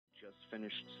just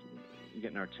finished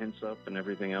getting our tents up and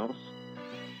everything else.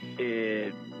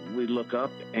 We look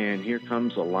up, and here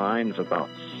comes a line of about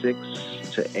 6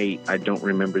 to 8. I don't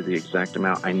remember the exact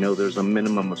amount. I know there's a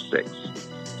minimum of 6.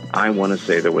 I want to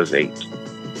say there was 8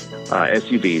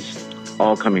 SUVs,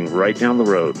 all coming right down the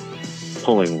road,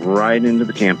 pulling right into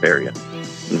the camp area.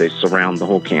 And they surround the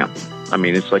whole camp. I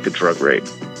mean, it's like a drug raid.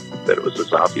 That it was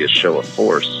this obvious show of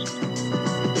force.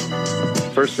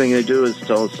 First thing they do is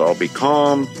tell us to all be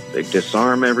calm. They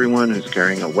disarm everyone who's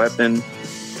carrying a weapon,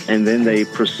 and then they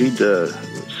proceed to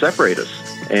separate us.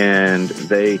 And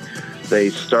they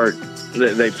separate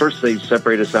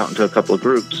us out into a couple of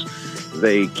groups.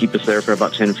 They keep us there for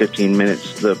about 10, 15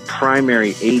 minutes. The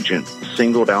primary agent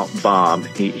singled out Bob.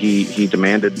 He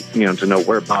demanded, to know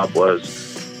where Bob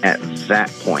was at that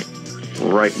point,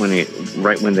 right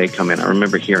when they come in. I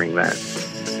remember hearing that.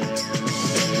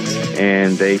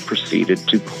 And they proceeded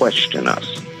to question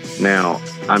us. Now,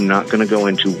 I'm not going to go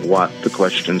into what the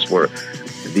questions were.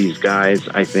 These guys,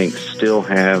 I think, still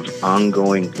have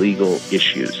ongoing legal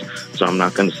issues. So I'm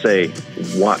not going to say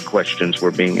what questions were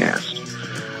being asked.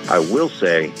 I will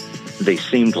say they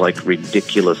seemed like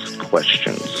ridiculous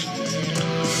questions.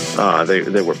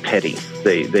 They were petty.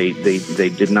 They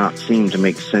did not seem to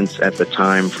make sense at the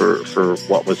time for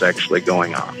what was actually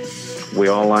going on. We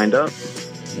all lined up.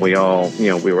 We all,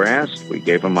 we were asked, we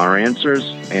gave them our answers,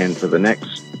 and for the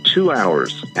next 2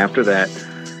 hours after that,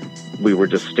 we were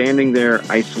just standing there,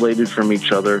 isolated from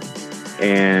each other,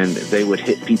 and they would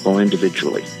hit people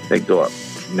individually. They'd go up,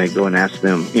 and they'd go and ask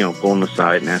them, pull them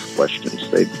aside and ask questions.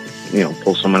 They'd,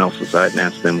 pull someone else aside and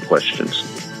ask them questions.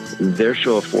 Their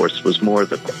show of force was more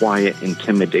the quiet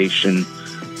intimidation,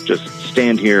 just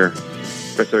stand here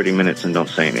for 30 minutes and don't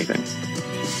say anything.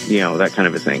 That kind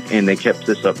of a thing. And they kept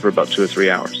this up for about 2 or 3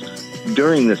 hours.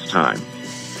 During this time,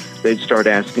 they'd start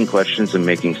asking questions and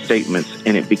making statements,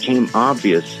 and it became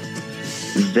obvious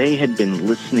they had been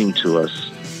listening to us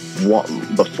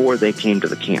before they came to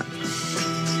the camp.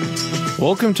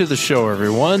 Welcome to the show,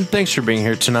 everyone. Thanks for being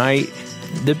here tonight.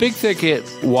 The Big Thicket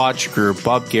watch group,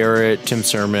 Bob Garrett, Tim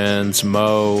Sermons,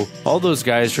 Mo, all those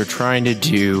guys are trying to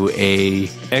do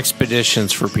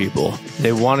expeditions for people.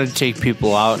 They wanted to take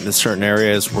people out into certain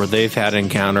areas where they've had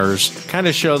encounters, kind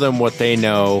of show them what they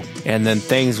know, and then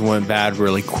things went bad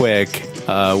really quick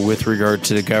with regard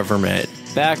to the government.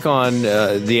 Back on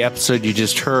the episode you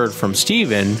just heard from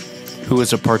Steven, who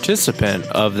was a participant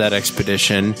of that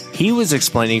expedition, he was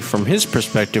explaining from his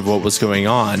perspective what was going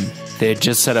on. They had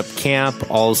just set up camp.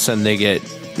 All of a sudden, they get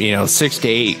 6 to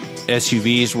 8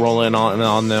 SUVs rolling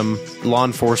on them. Law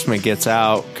enforcement gets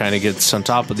out, kind of gets on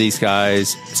top of these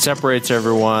guys, separates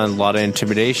everyone. A lot of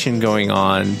intimidation going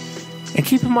on. And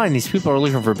keep in mind, these people are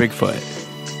looking for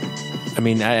Bigfoot. I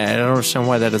mean, I don't understand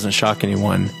why that doesn't shock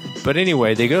anyone. But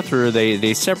anyway, they go through.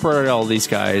 They separate all these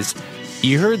guys.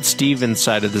 You heard Steven's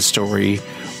side of the story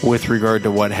with regard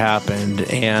to what happened.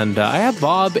 And I have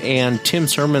Bob and Tim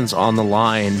Sermons on the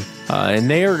line. And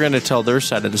they are going to tell their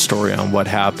side of the story on what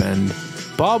happened.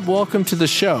 Bob, welcome to the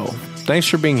show. Thanks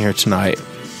for being here tonight.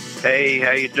 Hey,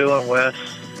 how you doing, Wes?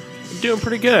 I'm doing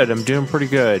pretty good.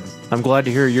 I'm glad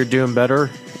to hear you're doing better.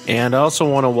 And I also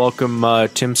want to welcome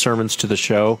Tim Sermons to the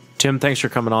show. Tim, thanks for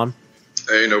coming on.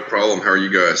 Hey, no problem. How are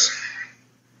you guys?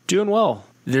 Doing well.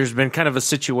 There's been kind of a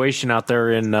situation out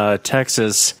there in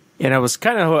Texas, and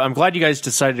I'm glad you guys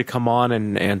decided to come on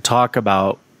and talk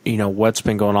about, what's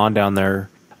been going on down there.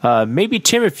 Maybe,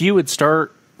 Tim, if you would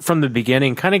start from the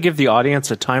beginning, kind of give the audience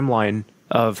a timeline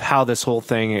of how this whole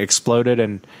thing exploded,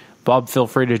 and Bob, feel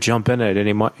free to jump in at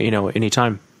any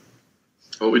time.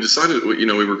 Well, we decided,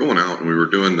 we were going out and we were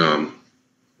doing,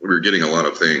 we were getting a lot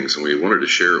of things, and we wanted to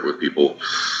share it with people.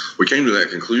 We came to that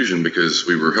conclusion because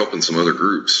we were helping some other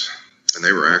groups, and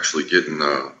they were actually getting,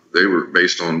 they were,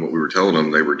 based on what we were telling them,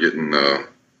 they were getting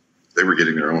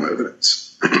their own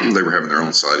evidence. They were having their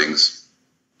own sightings.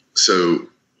 So,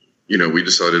 we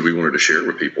decided we wanted to share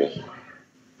with people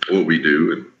what we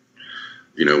do, and,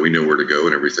 we know where to go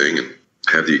and everything, and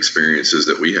have the experiences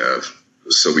that we have.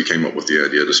 So we came up with the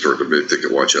idea to start the Big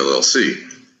Thicket Watch LLC.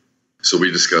 So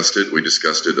we discussed it for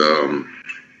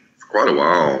quite a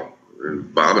while.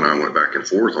 And Bob and I went back and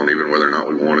forth on even whether or not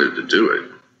we wanted to do it.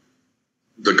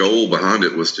 The goal behind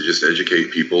it was to just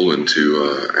educate people and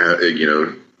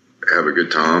to, have a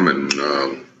good time. And,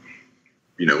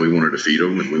 we wanted to feed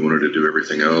them, and we wanted to do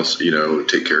everything else,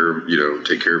 take care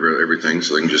of everything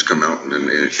so they can just come out and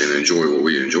enjoy what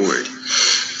we enjoy.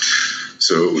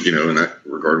 So, in that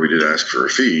regard, we did ask for a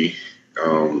fee,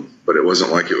 but it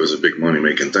wasn't like it was a big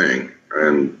money-making thing.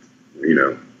 And,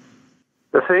 The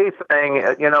fee thing,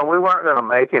 we weren't going to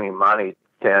make any money,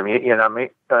 Tim. We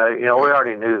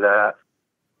already knew that.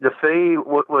 the fee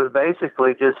was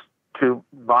basically just to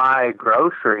buy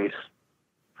groceries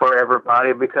for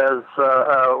everybody, because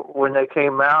when they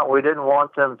came out, we didn't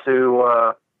want them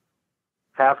to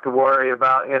have to worry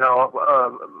about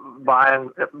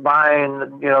buying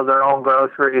their own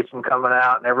groceries and coming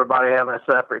out, and everybody having a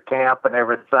separate camp and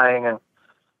everything. And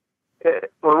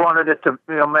we wanted it to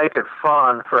make it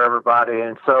fun for everybody,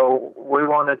 and so we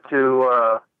wanted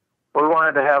to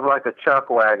have like a chuck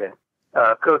wagon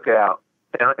cookout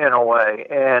in a way,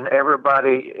 and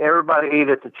everybody eat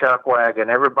at the chuck wagon.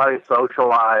 Everybody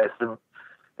socialized and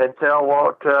tell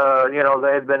what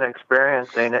they had been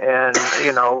experiencing, and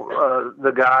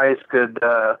the guys could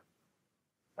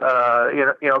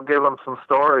give them some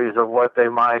stories of what they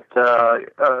might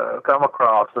come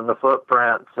across, and the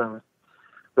footprints and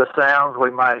the sounds we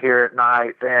might hear at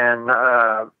night, and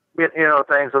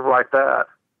things of like that.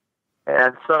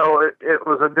 And so it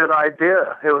was a good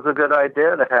idea. It was a good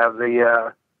idea to have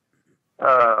the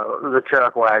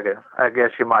chuck wagon, I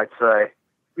guess you might say.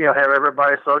 Have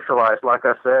everybody socialize. Like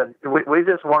I said, we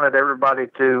just wanted everybody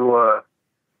to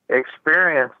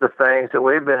experience the things that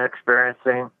we've been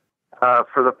experiencing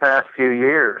for the past few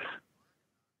years.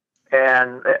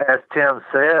 And as Tim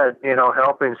said,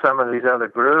 helping some of these other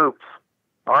groups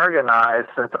organize,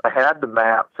 since I had the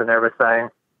maps and everything,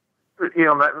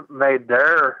 made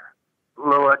their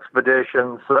little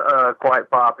expeditions quite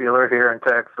popular here in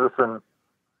Texas, and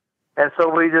so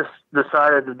we just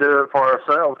decided to do it for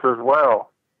ourselves as well.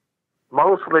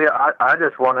 Mostly, I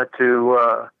just wanted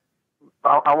to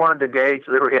I wanted to gauge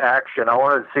the reaction. I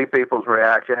wanted to see people's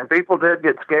reaction, and people did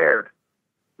get scared.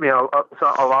 So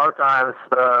a lot of times,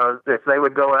 if they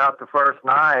would go out the first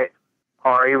night,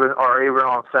 or even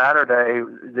on Saturday,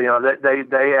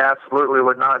 they absolutely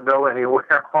would not go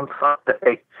anywhere on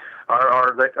Sunday.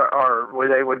 Or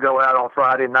they would go out on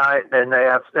Friday night, and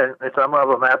some of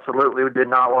them absolutely did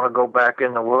not want to go back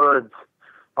in the woods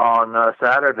on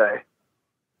Saturday.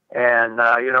 And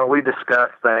we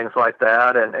discussed things like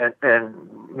that, and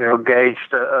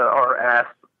gauged or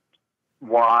asked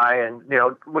why, and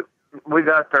we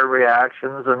got their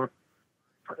reactions, and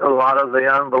a lot of the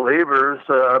unbelievers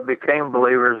became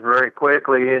believers very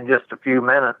quickly in just a few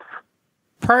minutes.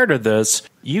 Prior to this,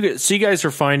 you guys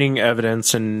are finding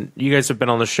evidence, and you guys have been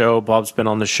on the show. Bob's been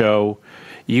on the show.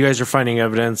 You guys are finding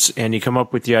evidence, and you come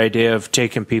up with the idea of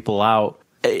taking people out.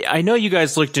 I know you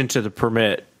guys looked into the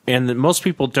permit, and most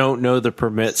people don't know the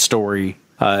permit story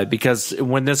because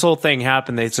when this whole thing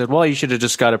happened, they said, well, you should have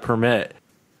just got a permit.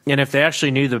 And if they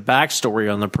actually knew the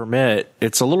backstory on the permit,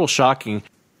 it's a little shocking.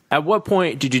 At what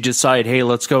point did you decide, hey,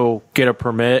 let's go get a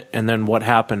permit, and then what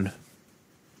happened?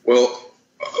 Well,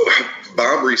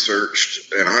 Bob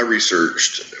researched and I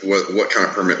researched what kind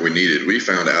of permit we needed. We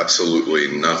found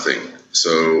absolutely nothing.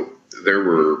 So there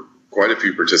were quite a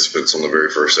few participants on the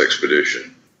very first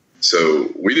expedition.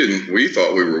 So we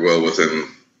thought we were well within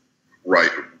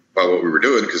right by what we were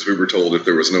doing, because we were told if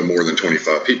there was no more than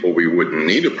 25 people, we wouldn't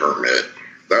need a permit.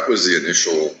 That was the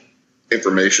initial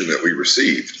information that we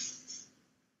received.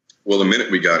 Well, the minute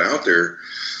we got out there,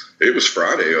 it was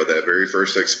Friday of that very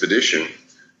first expedition.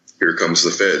 Here comes the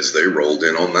feds. They rolled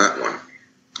in on that one.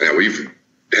 Now, we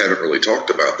haven't really talked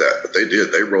about that, but they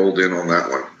did. They rolled in on that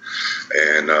one.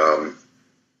 And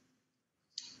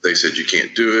they said, you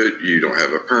can't do it. You don't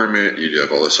have a permit. You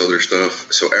have all this other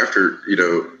stuff. So after,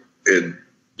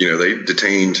 they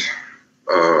detained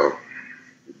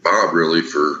Bob really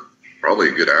for probably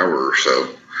a good hour or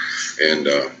so. And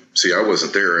see, I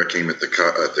wasn't there. I came at the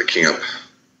camp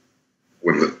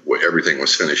when everything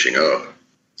was finishing up.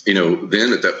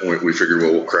 Then at that point we figured,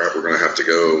 well, crap, we're going to have to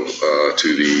go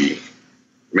to the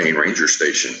main ranger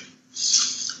station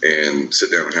and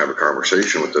sit down and have a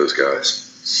conversation with those guys.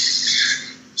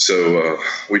 So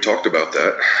we talked about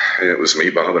that, and it was me,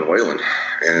 Bob, and Waylon,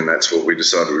 and that's what we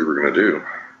decided we were going to do.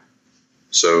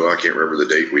 So I can't remember the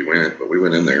date we went, but we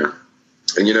went in there.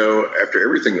 And, after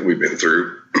everything that we've been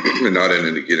through, and not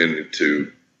to get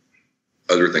into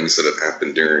other things that have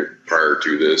happened prior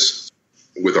to this,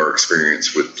 with our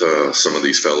experience with some of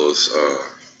these fellows,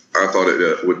 I thought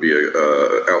it would be an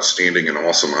outstanding and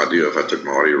awesome idea if I took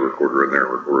my audio recorder in there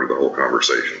and recorded the whole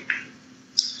conversation.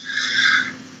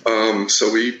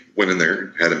 So we went in there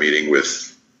and had a meeting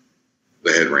with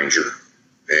the head ranger,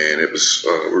 and it was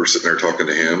we were sitting there talking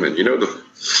to him, and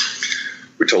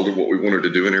we told him what we wanted to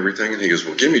do and everything, and he goes,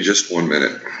 well, give me just 1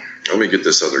 minute. Let me get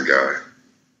this other guy.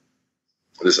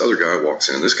 This other guy walks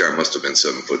in. This guy must have been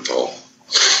 7 foot tall.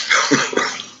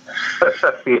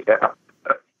 Yeah.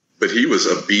 But he was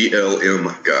a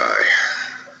BLM guy,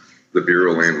 the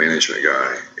Bureau of Land Management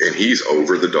guy, and he's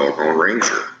over the doggone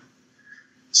ranger.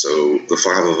 So the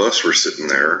 5 of us were sitting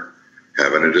there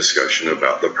having a discussion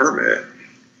about the permit.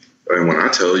 And when I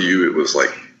tell you it was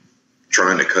like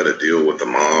trying to cut a deal with the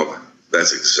mob,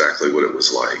 that's exactly what it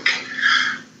was like.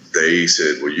 They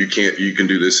said, well, you can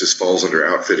do this. This falls under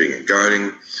outfitting and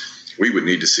guiding. We would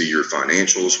need to see your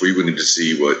financials. We would need to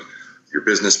see what your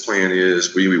business plan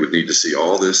is. We would need to see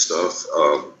all this stuff.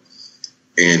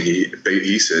 And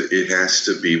he said it has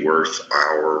to be worth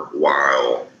our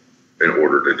while in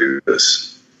order to do this.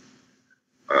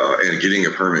 And getting a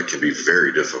permit can be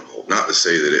very difficult. Not to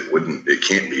say that it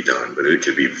can't be done, but it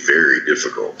could be very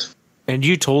difficult. And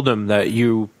you told him that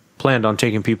you planned on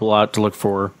taking people out to look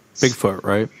for Bigfoot,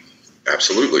 right?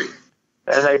 Absolutely.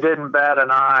 And they didn't bat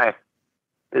an eye.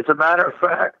 As a matter of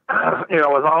fact,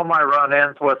 with all my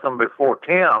run-ins with them before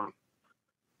Tim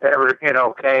ever,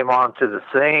 came onto the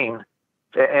scene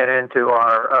and into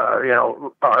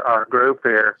our group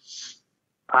here,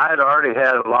 I had already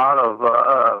had a lot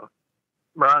of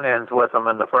run-ins with them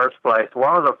in the first place.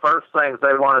 One of the first things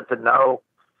they wanted to know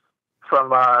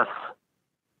from us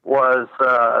was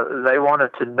they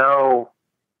wanted to know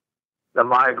the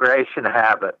migration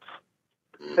habits.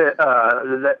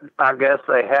 I guess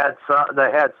they had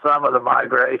some of the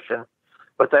migration,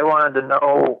 but they wanted to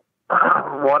know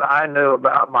what I knew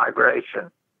about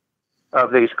migration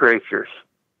of these creatures.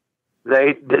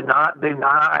 They did not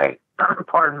deny,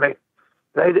 pardon me,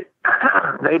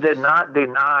 they did not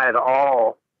deny at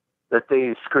all that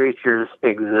these creatures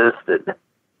existed.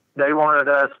 They wanted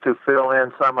us to fill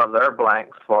in some of their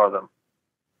blanks for them.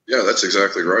 Yeah, that's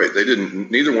exactly right.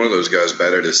 Neither one of those guys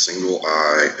batted a single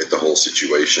eye at the whole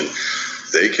situation.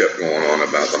 They kept going on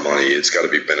about the money. It's got to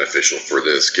be beneficial for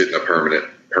this. Getting a permanent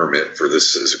permit for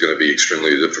this is going to be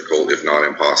extremely difficult, if not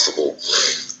impossible.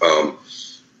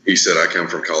 He said, I come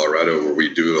from Colorado where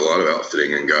we do a lot of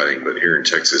outfitting and guiding, but here in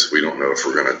Texas, we don't know if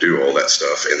we're going to do all that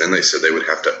stuff. And then they said they would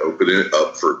have to open it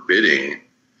up for bidding.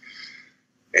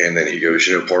 And then he goes,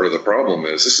 part of the problem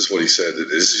is, this is what he said,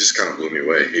 this just kind of blew me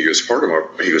away. He goes, part of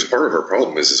our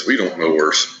problem is we don't know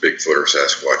where Bigfoot or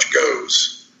Sasquatch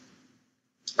goes.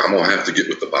 I'm going to have to get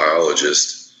with the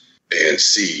biologist and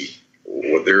see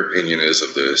what their opinion is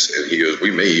of this. And he goes,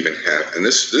 we may even have, and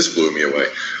this blew me away,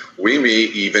 we may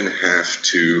even have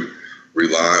to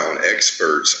rely on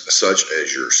experts such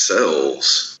as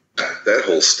yourselves. That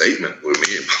whole statement blew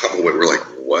me away. We're like,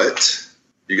 what?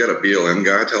 You got a BLM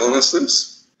guy telling us this?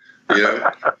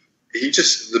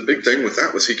 The big thing with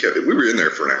that was we were in there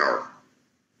for an hour.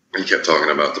 He kept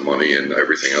talking about the money and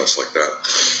everything else like that.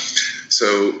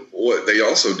 So what they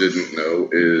also didn't know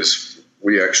is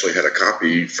we actually had a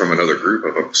copy from another group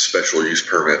of a special use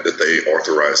permit that they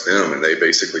authorized them. And they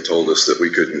basically told us that we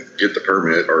couldn't get the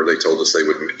permit, or they told us they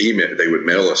would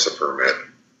mail us a permit.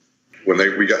 When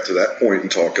we got to that point in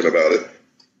talking about it,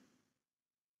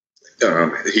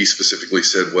 he specifically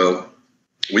said, well,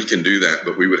 we can do that,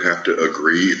 but we would have to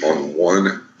agree on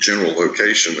one general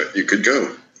location that you could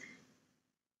go.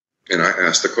 And I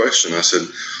asked the question, I said,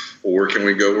 well, where can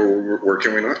we go or where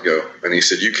can we not go? And he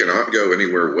said, you cannot go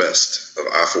anywhere west of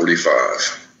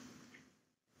I-45.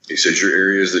 He says, your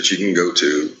areas that you can go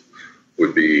to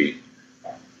would be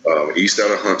east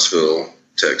out of Huntsville,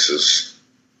 Texas,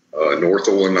 north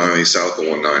of 190, south of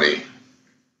 190,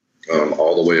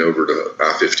 all the way over to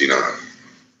I-59.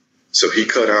 So he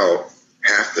cut out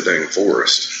half the dang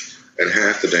forest, and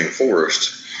half the dang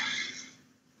forest,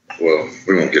 well,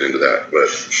 we won't get into that, but...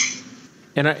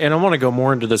 And I want to go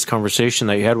more into this conversation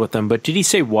that you had with them, but did he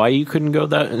say why you couldn't go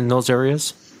in those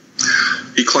areas?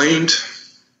 He claimed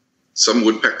some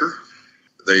woodpecker.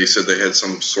 They said they had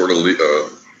some sort of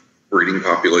breeding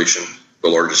population, the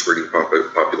largest breeding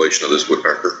population of this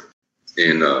woodpecker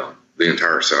in the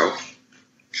entire South.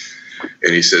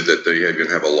 And he said that they even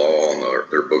have a law on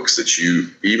their books that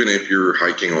even if you're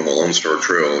hiking on the Lone Star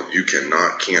Trail, you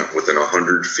cannot camp within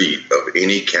 100 feet of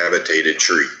any cavitated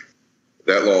tree.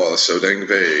 That law is so dang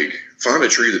vague. Find a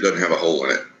tree that doesn't have a hole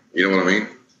in it. You know what I mean?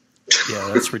 Yeah,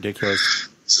 that's ridiculous.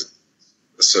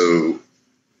 So,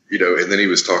 and then he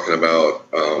was talking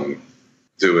about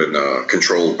doing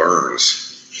controlled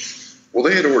burns. Well,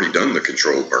 they had already done the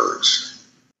controlled burns.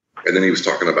 And then he was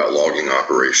talking about logging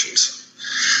operations.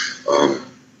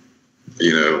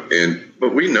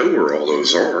 But we know where all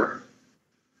those are.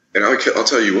 And I'll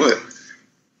tell you what,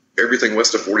 everything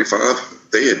west of 45,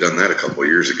 they had done that a couple of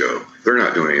years ago. They're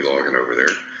not doing any logging over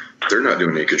there. They're not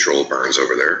doing any controlled burns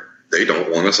over there. They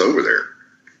don't want us over there.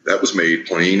 That was made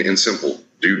plain and simple.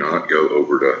 Do not go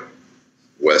over to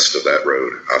west of that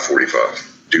road,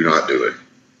 I-45. Do not do it.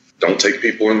 Don't take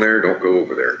people in there. Don't go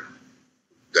over there.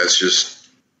 That's just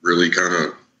really kind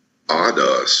of odd to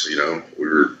us, we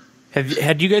were.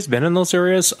 Had you guys been in those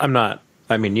areas? I'm not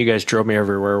I mean, you guys drove me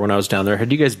everywhere when I was down there.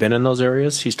 Had you guys been in those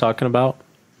areas he's talking about?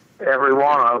 Every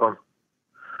one of them.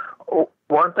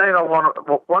 One thing I want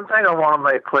to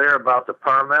make clear about the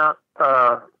permit,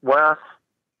 Wes,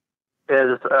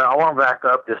 is I want to back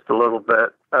up just a little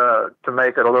bit to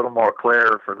make it a little more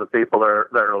clear for the people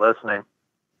that are listening.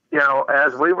 You know,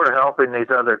 as we were helping these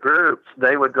other groups,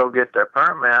 they would go get their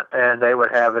permit and they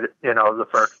would have it, you know, the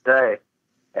first day.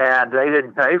 And they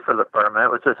didn't pay for the permit.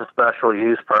 It was just a special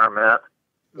use permit.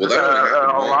 Well,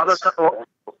 that a lot of times,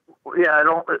 yeah,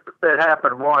 it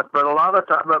happened once, but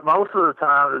most of the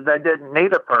time, they didn't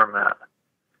need a permit.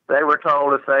 They were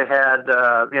told if they had,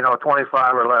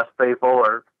 25 or less people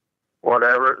or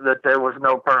whatever, that there was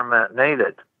no permit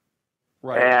needed.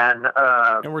 Right. And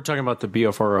we're talking about the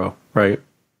BFRO, right?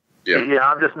 Yeah,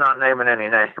 I'm just not naming any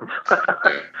names.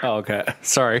 Oh, okay.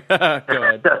 Sorry. Go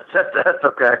ahead. That's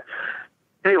okay.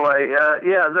 Anyway,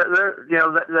 they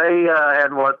had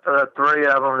three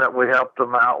of them that we helped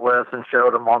them out with and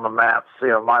showed them on the maps,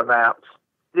 my maps.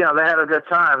 They had a good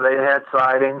time. They had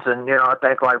sightings, and I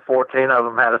think like 14 of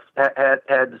them had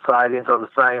sightings of the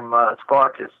same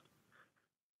Squatches.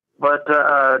 But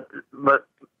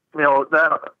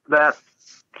that's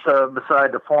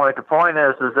beside the point. The point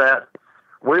is that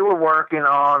we were working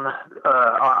on.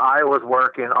 I was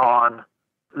working on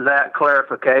that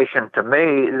clarification to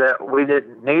me that we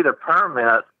didn't need a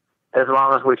permit as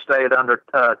long as we stayed under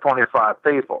 25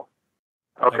 people.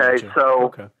 Okay,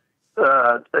 so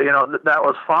that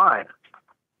was fine.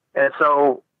 And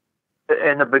so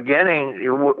in the beginning,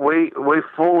 we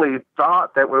fully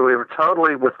thought that we were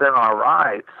totally within our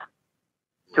rights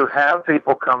to have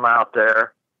people come out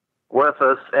there with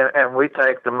us, and we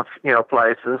take them,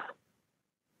 places,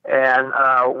 and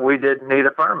we didn't need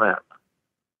a permit.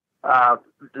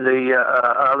 The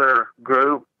other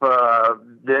group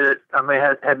did it. I mean,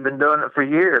 had been doing it for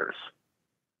years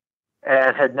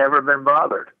and had never been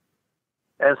bothered.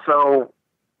 And so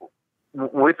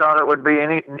we thought it would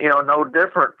be no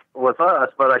different with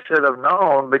us, but I should have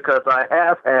known because I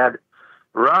have had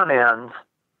run-ins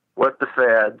with the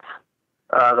feds,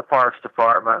 the Parks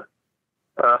Department,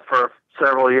 for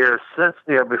several years since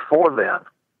before then.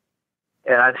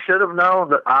 And I should have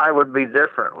known that I would be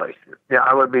differently.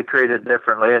 I would be treated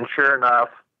differently. And sure enough,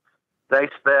 they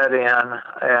sped in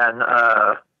and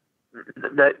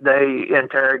they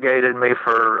interrogated me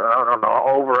for,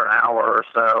 over an hour or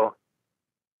so.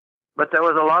 But there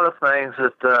was a lot of things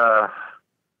that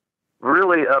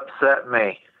really upset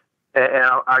me. And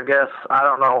I guess, I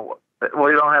don't know,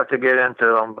 we don't have to get into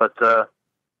them, but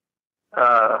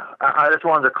I just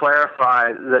wanted to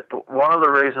clarify that one of the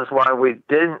reasons why we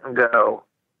didn't go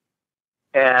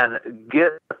and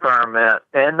get the permit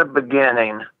in the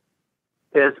beginning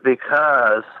is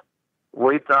because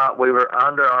we thought we were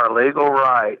under our legal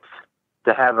rights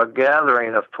to have a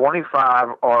gathering of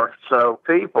 25 or so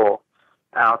people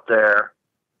out there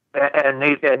and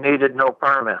needed no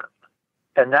permit.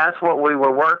 And that's what we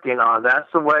were working on.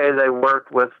 That's the way they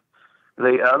worked with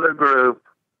the other group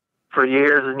for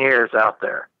years and years out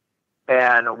there.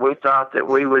 And we thought that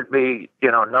we would be,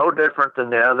 no different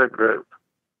than the other group.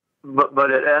 But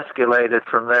it escalated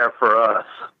from there for us.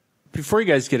 Before you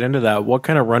guys get into that, what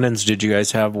kind of run-ins did you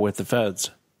guys have with the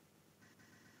feds?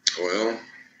 Well,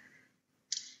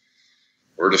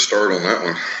 where to start on that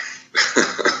one?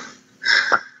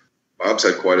 Bob's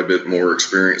had quite a bit more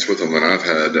experience with them than I've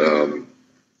had.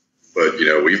 But,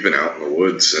 we've been out in the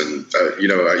woods and,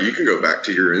 you can go back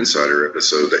to your Insider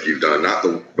episode that you've done, not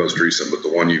the most recent, but the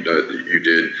one you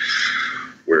did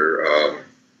where,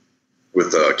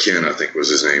 with Ken, I think was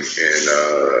his name, and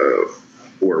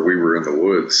where we were in the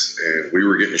woods and we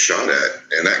were getting shot at.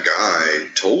 And that guy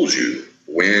told you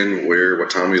when, where,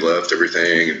 what time we left,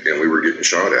 everything, and we were getting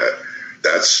shot at.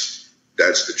 That's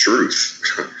the truth.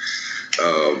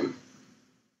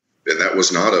 And that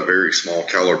was not a very small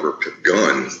caliber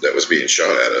gun that was being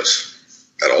shot at us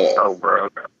at all. Oh, bro.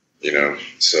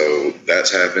 So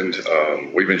that's happened.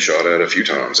 We've been shot at a few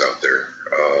times out there.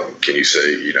 Can you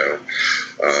say,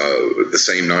 the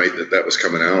same night that was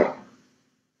coming out,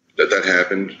 that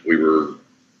happened, we were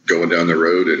going down the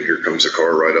road and here comes a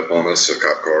car right up on us, a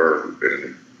cop car,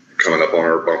 and coming up on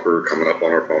our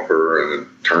bumper, and then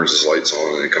turns his lights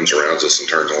on and then comes around us and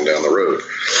turns on down the road.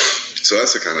 So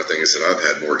that's the kind of things that I've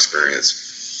had more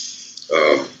experience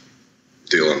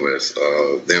dealing with.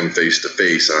 Them face to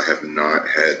face, I have not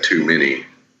had too many.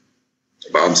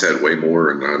 Bob's had way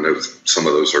more, and I know some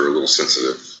of those are a little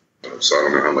sensitive. So I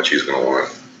don't know how much he's going to want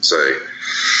to say.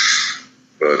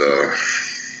 But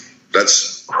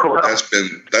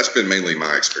that's been mainly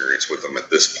my experience with them at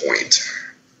this point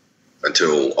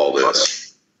until all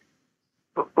this.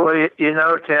 Well, you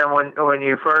know, Tim, when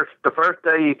you the first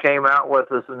day you came out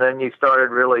with us, and then you started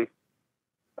really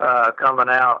coming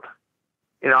out,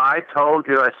 you know, I told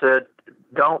you, I said,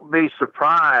 don't be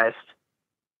surprised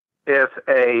if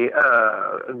a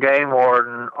game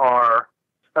warden or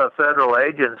federal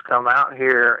agents come out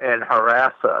here and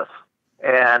harass us.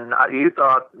 And you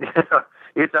thought,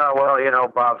 well, you know,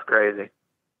 Bob's crazy.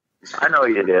 I know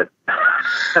you did.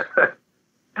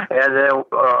 And then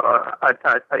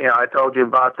I told you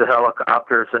about the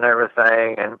helicopters and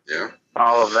everything, and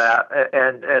all of that.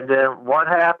 And then what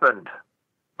happened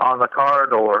on the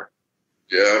corridor?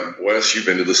 Yeah, Wes, you've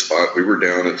been to the spot. We were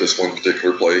down at this one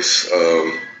particular place.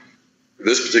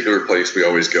 This particular place we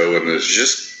always go, and there's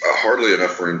just hardly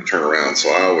enough room to turn around. So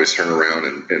I always turn around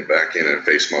and back in and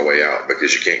face my way out,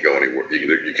 because you can't go anywhere.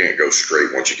 You can't go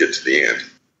straight once you get to the end.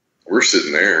 We're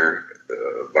sitting there,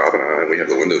 Bob and I, we have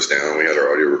the windows down, we had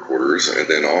our audio recorders, and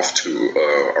then off to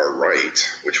our right,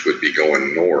 which would be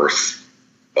going north,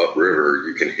 upriver,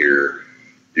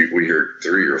 we hear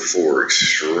 3 or 4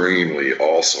 extremely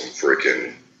awesome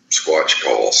freaking Squatch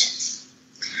calls.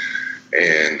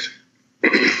 And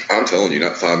I'm telling you,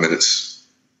 not 5 minutes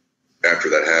after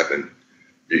that happened,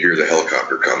 you hear the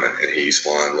helicopter coming, and he's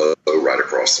flying low right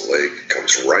across the lake,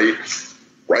 comes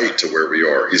right to where we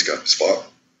are. He's got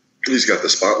the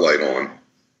spotlight on.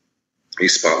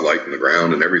 He's spotlighting the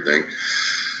ground and everything.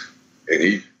 And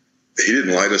he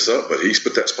didn't light us up, but he's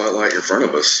put that spotlight in front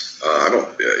of us.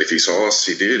 If he saw us,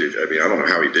 he did. I mean, I don't know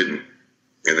how he didn't.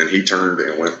 And then he turned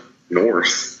and went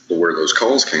north to where those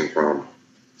calls came from.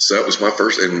 So that was my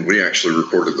first, and we actually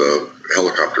recorded the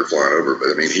helicopter flying over. But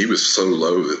I mean, he was so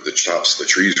low that the tops of the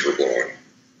trees were blowing,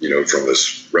 you know, from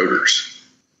his rotors.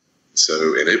 So,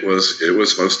 and it was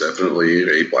most definitely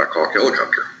a Black Hawk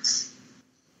helicopter.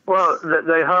 Well,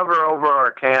 they hover over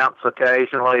our camps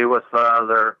occasionally with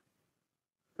their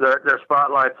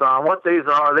spotlights on. What these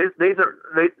are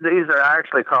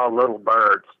actually called little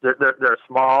birds. They're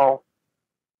small,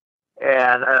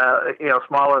 and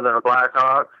smaller than a Black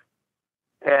Hawk,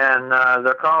 and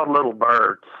they're called little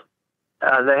birds.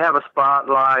 They have a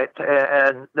spotlight,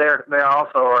 and they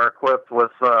also are equipped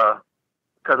with.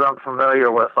 Because I'm familiar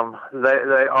with them,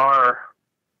 they are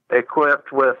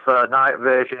equipped with night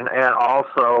vision and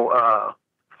also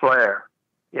flare,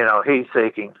 heat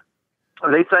seeking.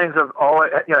 These things have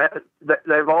always,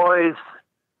 they've always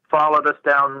followed us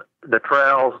down the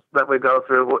trails that we go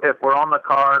through. If we're on the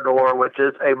corridor, which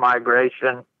is a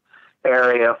migration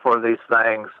area for these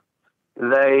things,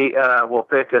 they will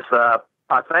pick us up.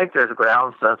 I think there's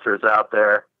ground sensors out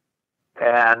there.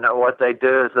 And what they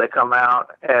do is they come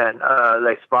out and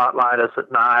they spotlight us at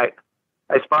night.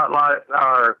 They spotlight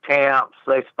our camps.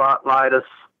 They spotlight us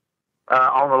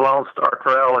on the Lone Star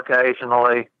Trail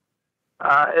occasionally.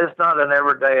 It's not an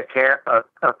everyday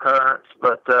occurrence,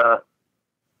 but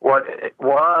what it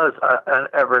was an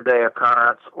everyday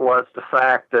occurrence was the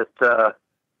fact that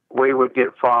we would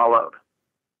get followed.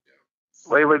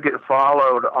 We would get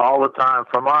followed all the time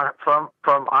from our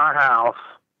house.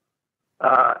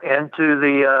 Into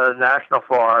the national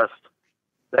forest.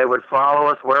 They would follow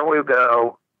us where we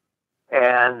go,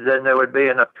 and then there would be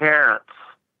an appearance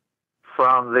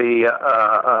from the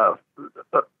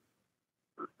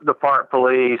park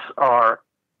police or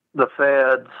the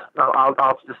feds. I'll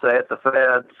just say it, the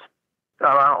feds.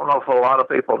 I don't know if a lot of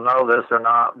people know this or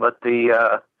not, but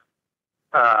the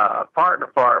park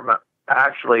department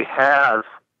actually has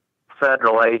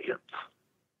federal agents.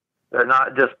 They're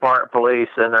not just park police,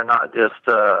 and they're not just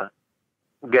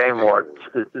game wardens.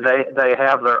 They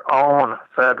have their own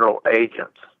federal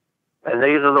agents, and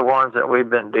these are the ones that we've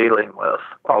been dealing with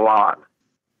a lot.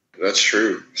 That's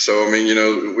true. So I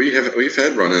mean, we've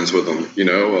had run-ins with them.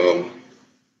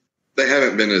 They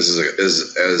haven't been as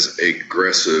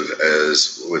aggressive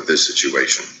as with this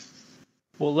situation.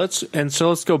 Well, let's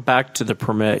go back to the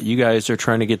permit. You guys are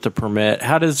trying to get the permit.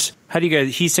 How do you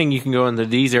guys, he's saying you can go into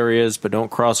these areas, but don't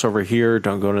cross over here,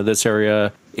 don't go into this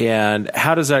area. And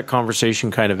how does that conversation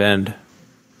kind of end?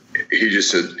 He just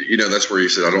said, that's where he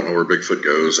said, I don't know where Bigfoot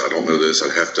goes. I don't know this.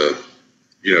 I'd have to,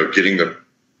 getting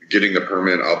the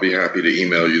permit. I'll be happy to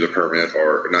email you the permit,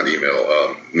 or not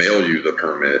email, mail you the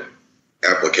permit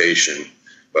application.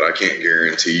 But I can't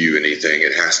guarantee you anything.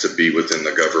 It has to be within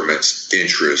the government's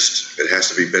interest. It has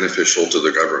to be beneficial to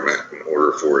the government in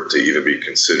order for it to even be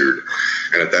considered.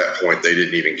 And at that point, they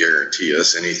didn't even guarantee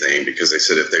us anything, because they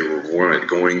said if they were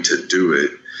going to do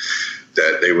it,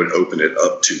 that they would open it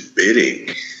up to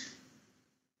bidding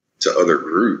to other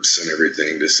groups and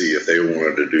everything to see if they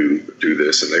wanted to do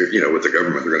this. And they, with the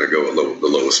government, they're going to go at the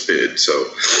lowest bid. So,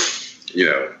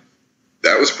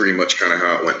 that was pretty much kind of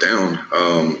how it went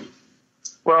down.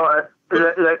 Well,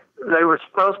 They were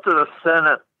supposed to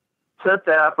have sent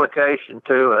the application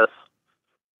to us.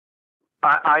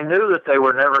 I knew that they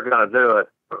were never going to do it,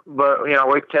 but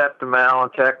we checked the mail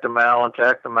and checked the mail and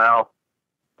checked the mail,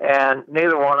 and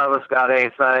neither one of us got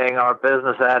anything. Our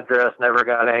business address never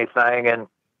got anything. And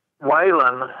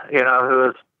Waylon, who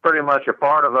is pretty much a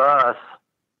part of us,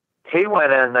 he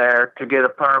went in there to get a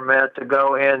permit to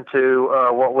go into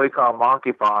what we call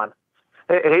Monkey Pond.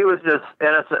 He was just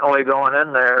innocently going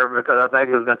in there because I think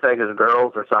he was going to take his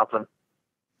girls or something.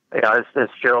 His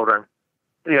children.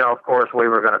 Of course, we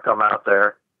were going to come out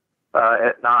there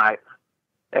at night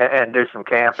and do some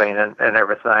camping and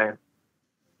everything.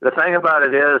 The thing about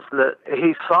it is that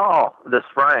he saw this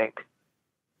Frank.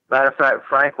 Matter of fact,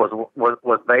 Frank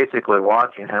was basically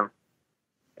watching him.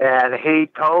 And he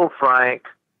told Frank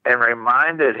and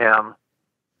reminded him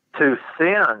to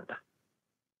send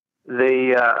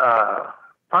the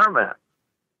permit,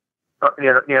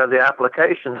 the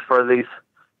applications for these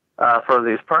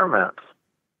permits.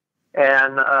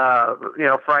 And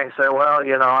Frank said, "Well,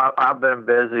 I've been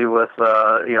busy with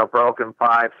broken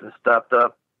pipes and stuffed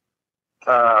up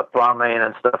plumbing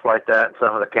and stuff like that in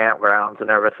some of the campgrounds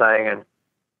and everything." And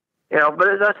but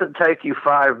it doesn't take you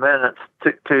 5 minutes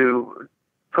to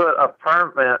put a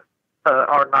permit,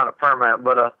 or not a permit,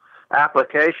 but a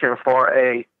application for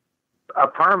a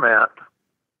permit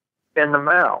in the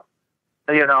mail.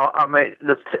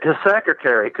 His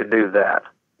secretary could do that.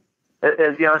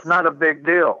 It's not a big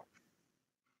deal.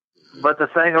 But the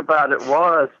thing about it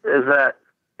is that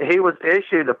he was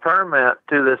issued a permit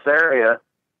to this area,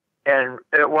 and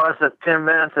it wasn't 10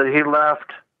 minutes that he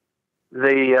left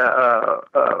the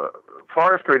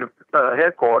forestry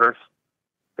headquarters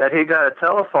that he got a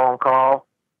telephone call,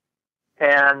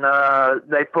 and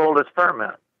they pulled his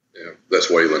permit. Yeah, that's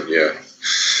Waylon. Yeah.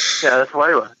 Yeah, that's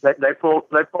Waylon. They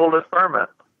pulled his permit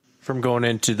from going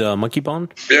into the Monkey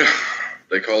Pond. Yeah,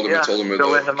 they called him and told him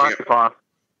go in the Monkey Pond.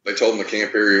 They told him the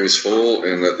camp area was full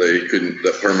and that they couldn't.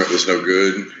 That permit was no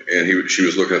good, and she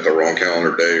was looking at the wrong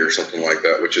calendar day or something like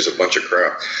that, which is a bunch of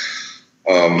crap.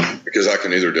 Because I can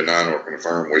neither deny nor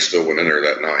confirm, we still went in there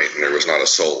that night, and there was not a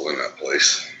soul in that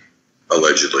place,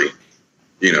 allegedly.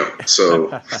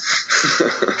 So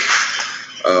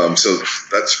so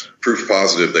that's proof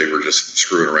positive they were just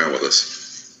screwing around with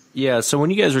us. Yeah. So when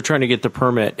you guys were trying to get the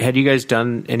permit, had you guys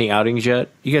done any outings yet?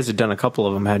 You guys had done a couple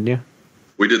of them, hadn't you?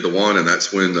 We did the one, and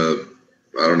that's when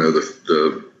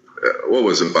what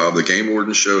was it, Bob? The game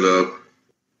warden showed up.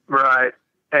 Right.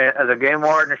 And the game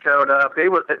warden showed up.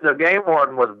 The game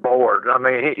warden was bored. I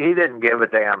mean, he didn't give a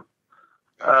damn.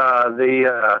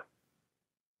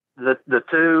 The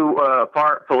two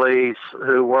park police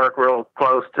who work real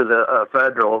close to the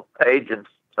federal agents,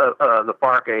 the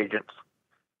park agents,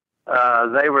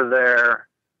 they were there.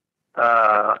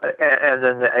 And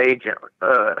then the agent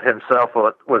himself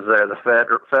was there. The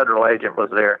federal agent was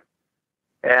there,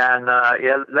 and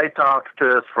they talked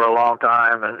to us for a long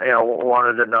time, and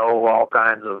wanted to know all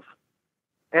kinds of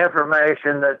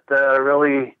information that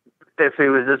really, if he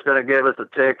was just going to give us a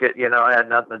ticket, had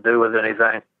nothing to do with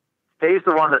anything. He's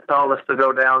the one that told us to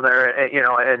go down there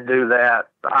and do that.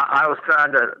 I was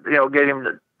trying to get him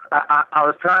to. I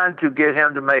was trying to get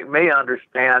him to make me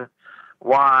understand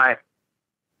why.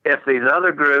 If these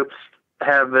other groups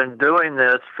have been doing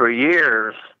this for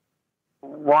years,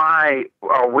 why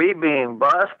are we being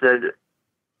busted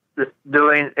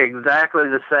doing exactly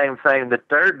the same thing that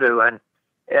they're doing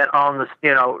and on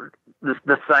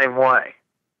the same way?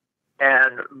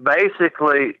 And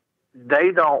basically, they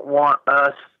don't want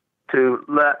us to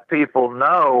let people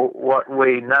know what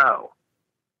we know.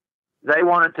 They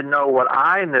wanted to know what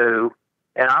I knew,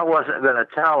 and I wasn't going to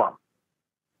tell them.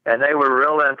 And they were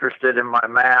real interested in my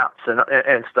maps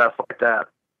and stuff like that.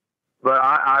 But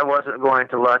I wasn't going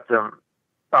to let them,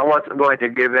 I wasn't going to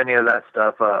give any of that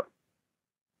stuff up.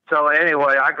 So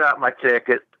anyway, I got my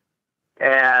ticket,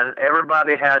 and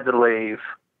everybody had to leave.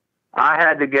 I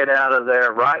had to get out of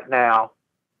there right now.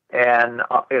 And,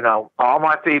 all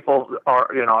my people are,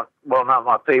 well, not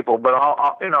my people, but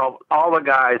all the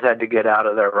guys had to get out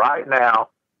of there right now.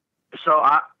 So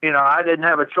I didn't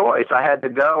have a choice. I had to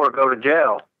go or go to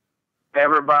jail.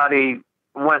 Everybody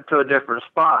went to a different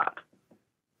spot,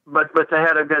 but they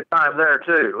had a good time there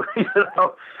too.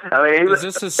 Is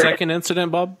this the second incident,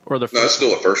 Bob, or the first? No, it's still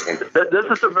the first one. This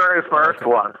is the very first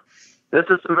one. This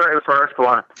is the very first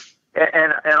one,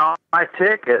 and on my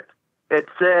ticket it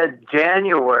said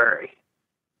January.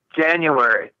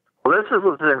 Well, this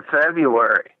was in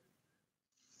February,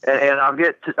 and I'll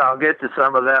get to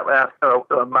some of that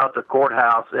about the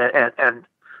courthouse and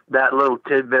that little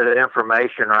tidbit of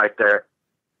information right there.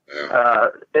 Yeah.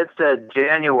 It said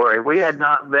January. We had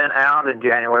not been out in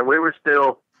January. We were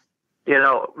still,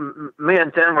 me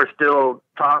and Tim were still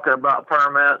talking about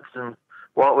permits and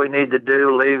what we need to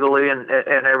do legally and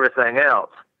everything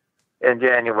else in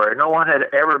January. No one had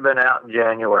ever been out in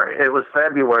January. It was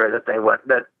February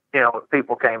that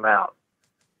people came out.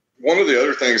 One of the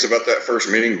other things about that first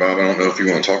meeting, Bob, I don't know if you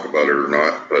want to talk about it or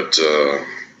not, but,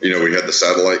 we had the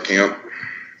satellite camp.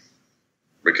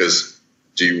 Because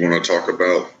do you want to talk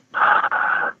about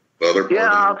the other part?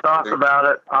 Yeah, I'll talk about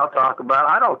it.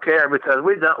 I don't care because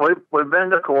we've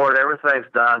been to court.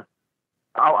 Everything's done.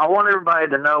 I want everybody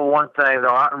to know one thing, though.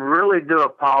 I really do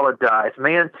apologize.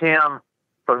 Me and Tim,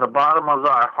 from the bottom of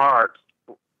our hearts,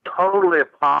 totally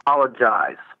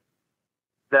apologize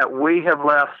that we have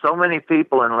left so many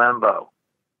people in limbo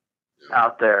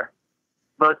out there.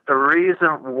 But the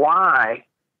reason why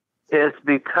is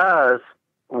because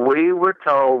we were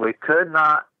told we could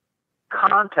not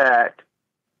contact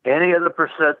any of the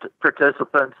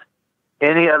participants,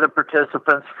 any other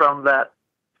participants from that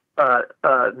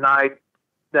night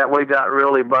that we got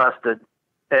really busted,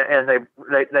 and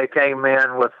they came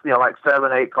in with like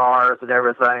 7-8 cars and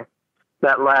everything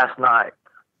that last night,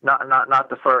 not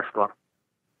the first one.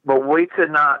 But we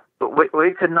could not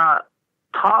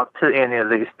talk to any of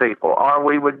these people, or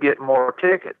we would get more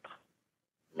tickets.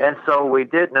 And so we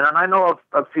didn't. And I know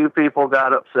a few people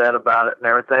got upset about it and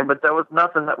everything, but there was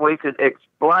nothing that we could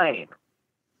explain.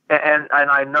 And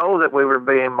I know that we were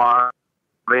being monitored,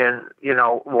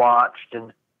 watched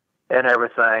and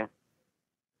everything.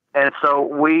 And so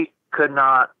we could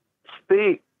not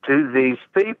speak to these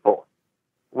people.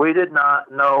 We did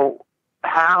not know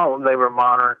how they were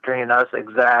monitoring us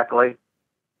exactly,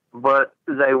 but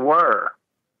they were.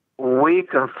 We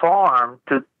conformed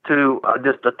to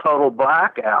just a total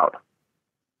blackout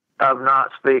of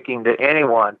not speaking to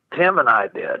anyone. Tim and I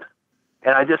did.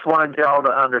 And I just wanted y'all to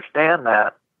understand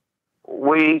that.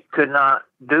 We could not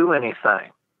do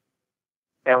anything.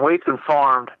 And we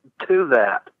conformed to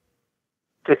that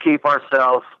to keep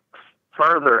ourselves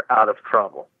further out of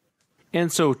trouble.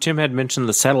 And so Tim had mentioned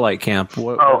the satellite camp.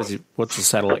 What's the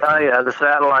satellite camp? Oh, yeah, the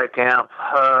satellite camp.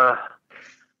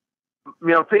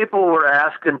 People were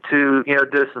asking to,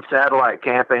 do some satellite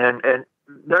camping, and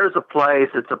there's a place,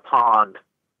 it's a pond.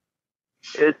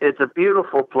 It's a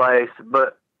beautiful place,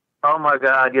 but, oh my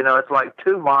God, it's like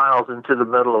 2 miles into the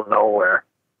middle of nowhere.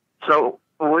 So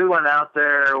we went out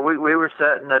there, we were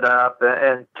setting it up,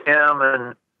 and Tim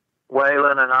and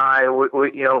Waylon and I,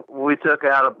 we took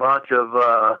out a bunch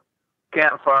of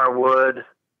campfire wood,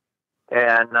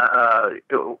 and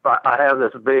I have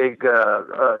this big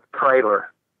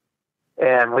trailer.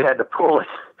 And we had to pull it.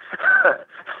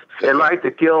 It liked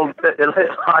to kill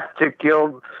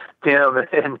Tim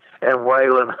and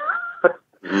Waylon.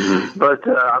 Mm-hmm. But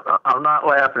I'm not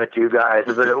laughing at you guys,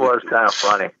 but it was kind of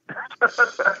funny.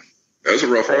 That was a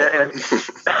rough one.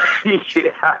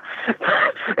 Yeah.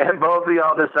 And both of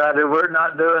y'all decided we're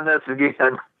not doing this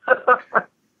again.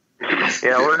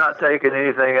 We're not taking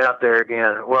anything out there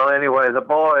again. Well, anyway, the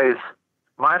boys,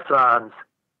 my sons,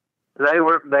 they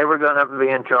were going to be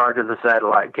in charge of the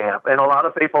satellite camp, and a lot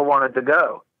of people wanted to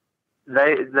go.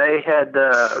 They had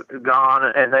gone,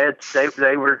 and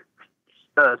they were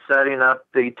setting up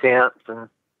the tents and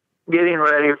getting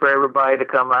ready for everybody to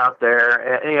come out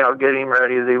there, and getting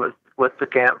ready with the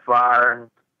campfire and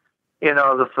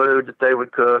the food that they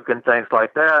would cook and things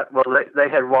like that. Well, they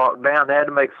had walked down. They had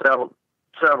to make several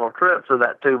trips of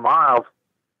that 2 miles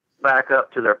back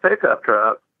up to their pickup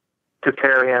truck to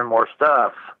carry in more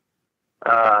stuff.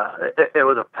 It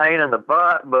was a pain in the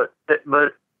butt, but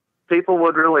people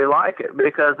would really like it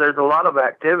because there's a lot of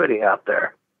activity out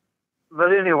there.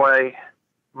 But anyway,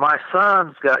 my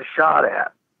sons got shot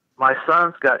at.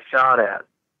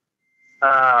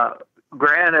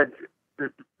 Granted,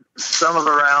 some of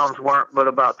the rounds weren't but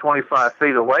about 25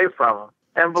 feet away from them.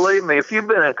 And believe me, if you've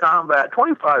been in combat,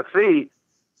 25 feet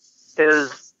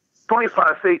is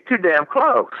 25 feet too damn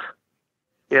close,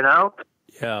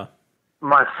 Yeah.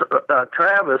 My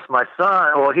Travis, my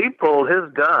son, well, he pulled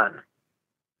his gun.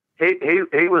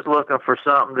 He was looking for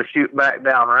something to shoot back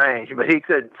down range, but he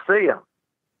couldn't see him.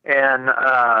 And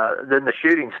then the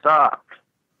shooting stopped.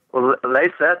 Well, they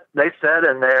sat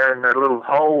in there in their little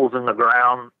holes in the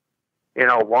ground,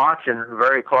 watching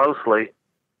very closely,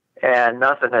 and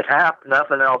nothing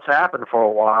else happened for a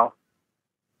while.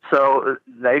 So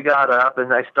they got up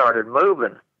and they started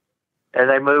moving, and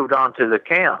they moved on to the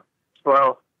camp.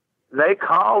 Well, they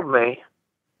called me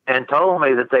and told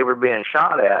me that they were being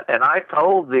shot at, and I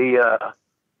told I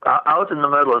was in the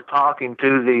middle of talking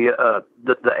to the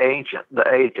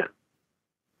agent,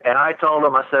 and I told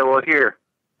him, I said, well, here,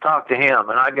 talk to him.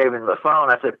 And I gave him the phone.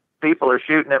 I said, people are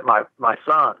shooting at my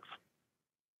sons.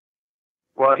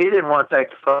 Well, he didn't want to take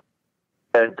the phone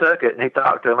and took it, and he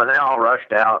talked to them, and they all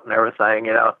rushed out and everything,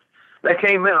 you know. They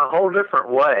came in a whole different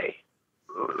way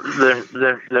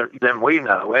than we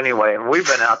know anyway, and we've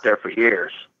been out there for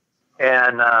years.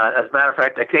 And as a matter of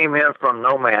fact, they came in from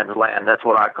no man's land. That's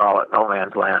what I call it, no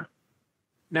man's land.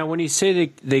 Now, when you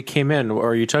say they came in,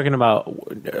 are you talking about,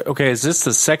 okay, is this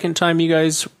the second time you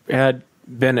guys had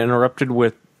been interrupted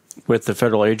with the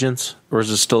federal agents, or is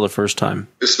this still the first time?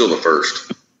 It's still the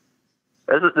first.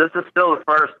 This is still the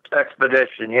first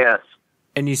expedition, yes.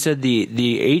 And you said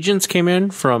the agents came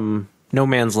in from no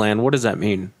man's land. What does that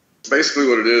mean? Basically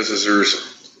what it is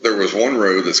there was one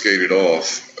road that's gated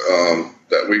off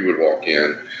that we would walk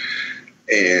in,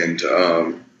 and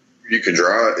you could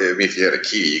drive. I mean, if you had a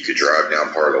key, you could drive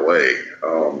down part of the way.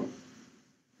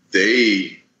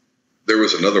 There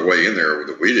was another way in there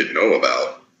that we didn't know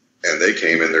about, and they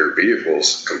came in their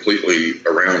vehicles completely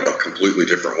around a completely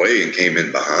different way and came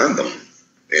in behind them.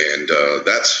 And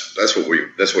that's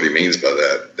what he means by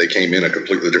that. They came in a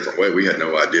completely different way. We had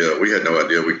no idea.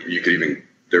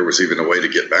 There was even a way to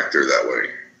get back there that way.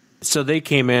 So they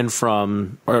came in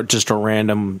from just a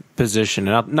random position,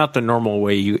 not the normal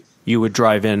way you would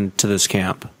drive into this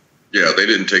camp. Yeah, they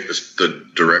didn't take the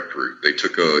direct route. They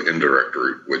took an indirect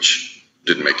route, which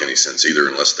didn't make any sense either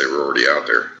unless they were already out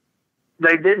there.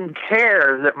 They didn't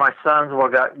care that my sons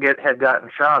had gotten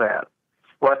shot at.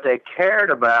 What they cared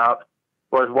about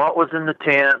was what was in the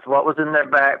tents, what was in their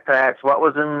backpacks, what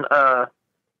was in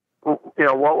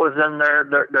what was in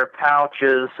their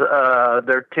pouches,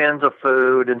 their tins of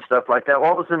food and stuff like that.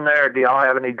 What was in there? Do y'all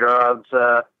have any drugs?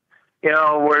 Where's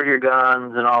your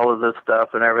guns and all of this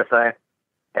stuff and everything.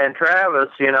 And Travis,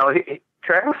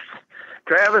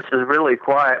 Travis is really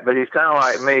quiet, but he's kind of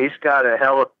like me. He's got a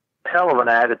hell of an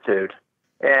attitude.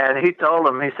 And he told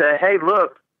him, he said, "Hey,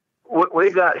 look, we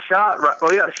got shot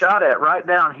at right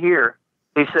down here."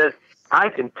 He said, "I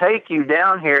can take you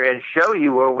down here and show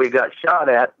you where we got shot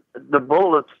at. The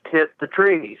bullets hit the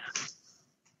trees."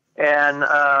 And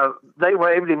they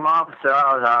waved him off and said,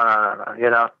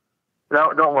 "Oh,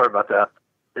 no, don't worry about that."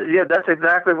 Yeah, that's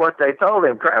exactly what they told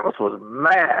him. Travis was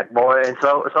mad, boy, and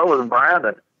so was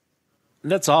Brandon.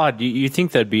 That's odd. You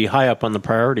think that'd be high up on the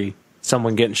priority,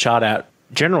 someone getting shot at,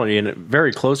 generally, and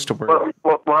very close to where...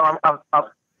 Well,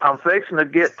 I'm fixing to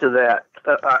get to that.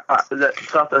 That's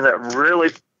something that really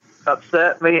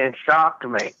upset me and shocked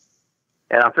me.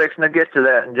 And I'm fixing to get to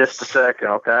that in just a second,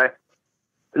 okay?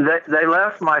 They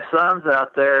left my sons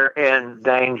out there in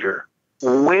danger.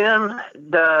 When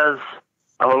does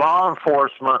a law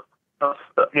enforcement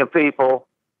people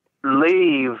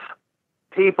leave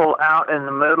people out in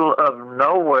the middle of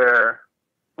nowhere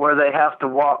where they have to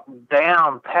walk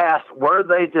down past where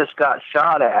they just got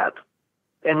shot at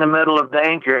in the middle of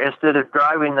danger instead of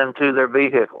driving them to their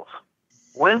vehicles?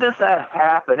 When does that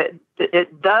happen?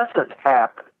 It doesn't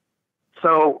happen.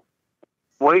 So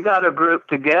we got a group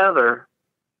together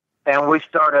and we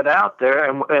started out there,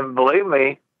 and believe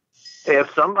me,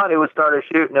 if somebody would started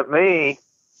shooting at me,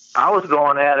 I was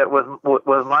going at it with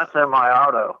my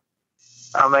semi-auto.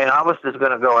 I mean, I was just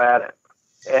going to go at it.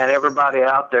 And everybody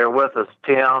out there with us,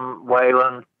 Tim,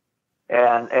 Waylon,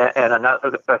 and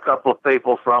a couple of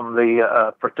people from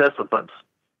the participants,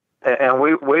 and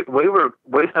we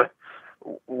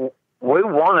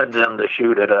wanted them to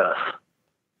shoot at us.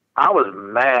 I was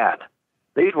mad.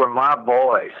 These were my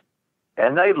boys,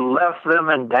 and they left them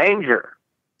in danger.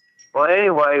 Well,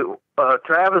 anyway,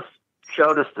 Travis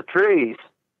showed us the trees,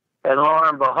 and lo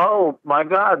and behold, my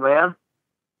God, man,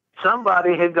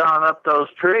 somebody had gone up those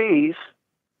trees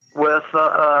with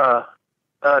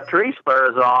tree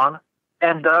spurs on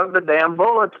and dug the damn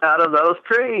bullets out of those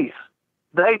trees.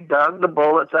 They dug the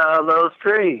bullets out of those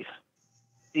trees.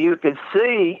 You could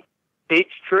see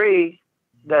each tree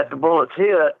that the bullets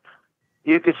hit.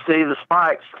 You could see the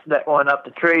spikes that went up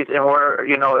the trees, and where,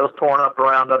 it was torn up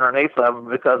around underneath them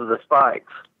because of the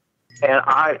spikes. And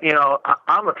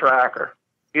I'm a tracker.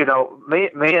 Me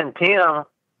and Tim,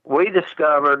 we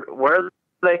discovered where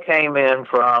they came in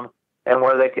from and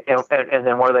where and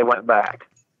then where they went back.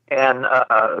 And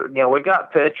we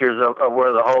got pictures of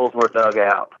where the holes were dug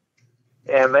out.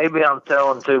 And maybe I'm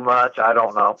telling too much, I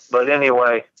don't know. But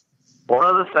anyway, one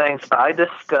of the things I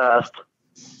discussed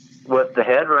with the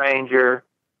head ranger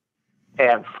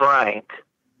and Frank,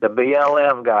 the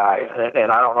BLM guy,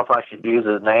 and I don't know if I should use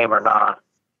his name or not,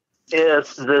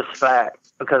 is this fact.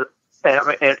 Because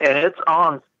and it's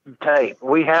on tape.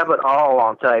 We have it all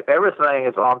on tape. Everything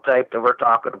is on tape that we're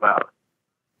talking about.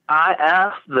 I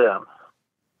asked them,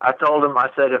 I told them, I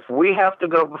said, if we have to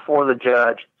go before the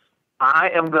judge,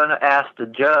 I am going to ask the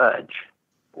judge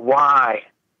why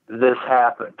this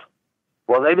happened.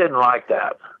 Well, they didn't like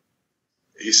that.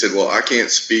 He said, well, I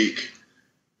can't speak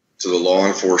to the law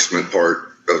enforcement part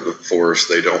of the force.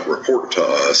 They don't report to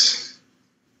us,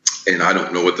 and I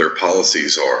don't know what their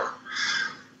policies are.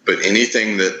 But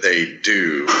anything that they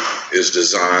do is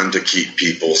designed to keep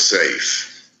people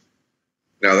safe.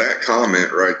 Now, that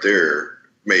comment right there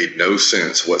made no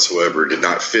sense whatsoever. It did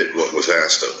not fit what was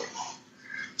asked of them.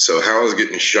 So how is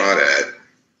getting shot at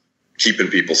keeping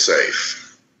people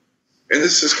safe? And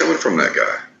this is coming from that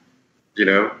guy. You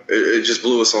know, it just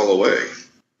blew us all away.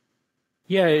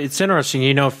 Yeah, it's interesting.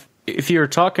 You know, if you're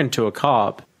talking to a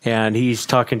cop and he's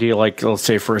talking to you, like, let's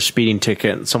say for a speeding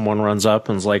ticket, and someone runs up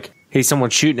and is like, hey,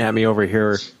 someone's shooting at me over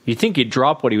here, you think he'd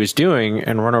drop what he was doing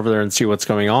and run over there and see what's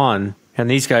going on. And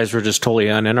these guys were just totally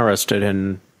uninterested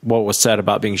in what was said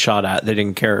about being shot at. They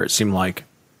didn't care, it seemed like.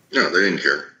 No, they didn't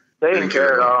care. They didn't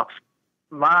care at all.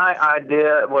 My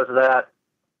idea was that,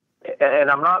 and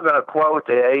I'm not going to quote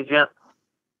the agent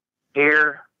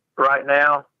here right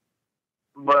now,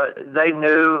 but they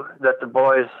knew that the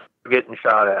boys were getting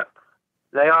shot at.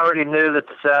 They already knew that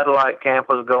the satellite camp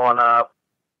was going up,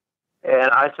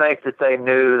 and I think that they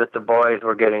knew that the boys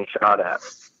were getting shot at.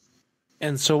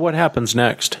 And so what happens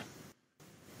next?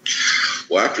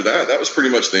 Well, after that was pretty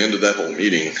much the end of that whole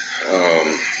meeting.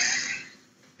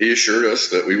 He assured us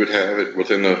that we would have it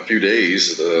within a few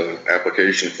days, the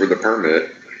application for the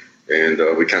permit,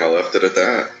 and we kind of left it at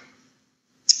that.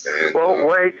 And, well,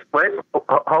 wait,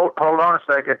 hold on a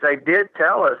second. They did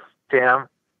tell us, Tim,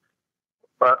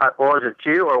 was it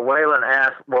you or Waylon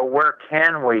asked, well, where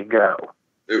can we go?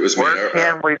 It was me. Where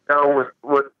can we go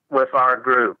with our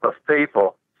group of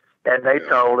people? And they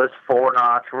told us 4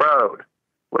 Notch Road.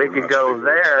 We could go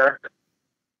there.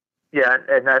 Yeah,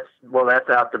 and that's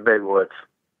out the Big Woods.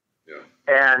 Yeah.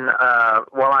 And,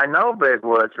 well, I know Big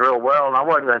Woods real well, and I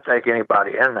wasn't going to take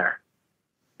anybody in there.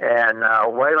 And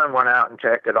Waylon went out and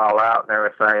checked it all out and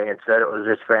everything and said it was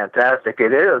just fantastic.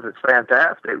 It is. It's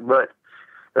fantastic. But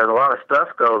there's a lot of stuff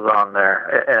goes on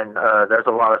there, and there's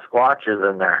a lot of squatches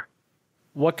in there.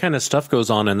 What kind of stuff goes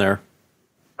on in there?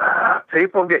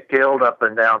 People get killed up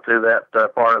and down through that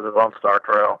part of the Lone Star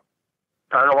Trail.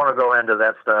 I don't want to go into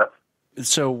that stuff.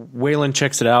 So Waylon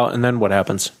checks it out, and then what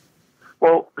happens?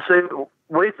 Well, see,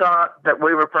 we thought that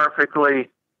we were perfectly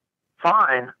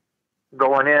fine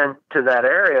going into that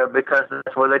area because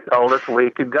that's where they told us we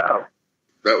could go.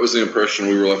 That was the impression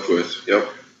we were left with, yep.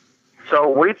 So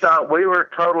we thought we were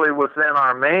totally within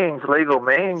our means, legal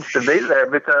means, to be there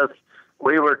because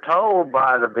we were told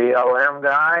by the BLM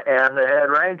guy and the head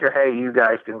ranger, hey, you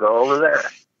guys can go over there.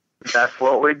 That's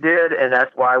what we did, and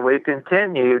that's why we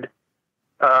continued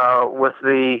with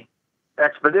the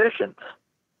expeditions.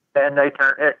 And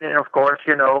and of course,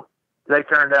 you know, they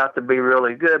turned out to be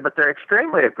really good, but they're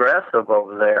extremely aggressive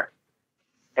over there.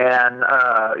 And,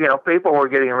 you know, people were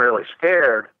getting really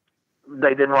scared.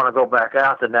 They didn't want to go back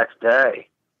out the next day,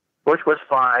 which was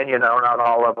fine. You know, not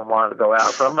all of them wanted to go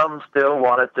out. Some of them still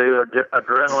wanted to,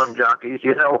 adrenaline junkies,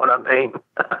 you know what I mean?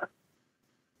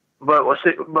 But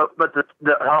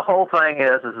the whole thing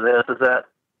is that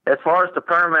as far as the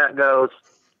permit goes,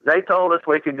 they told us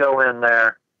we could go in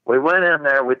there. We went in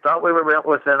there. We thought we were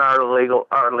within our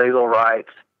legal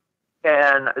rights,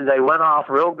 and they went off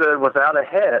real good without a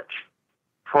hitch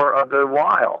for a good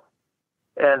while.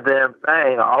 And then,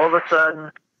 bang! All of a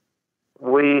sudden,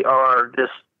 we are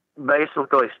just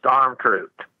basically stormtrooped.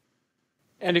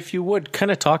 And if you would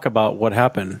kind of talk about what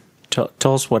happened, tell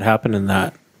us what happened in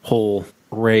that whole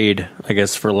raid, I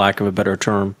guess, for lack of a better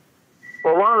term.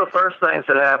 Well, one of the first things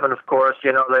that happened, of course,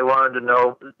 you know, they wanted to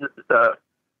know.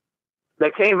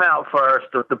 They came out first.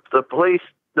 The police,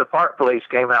 the park police,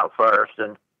 came out first,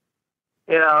 and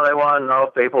you know, they wanted to know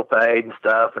if people paid and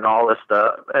stuff and all this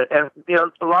stuff. And you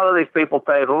know, a lot of these people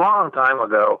paid a long time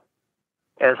ago,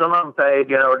 and some of them paid,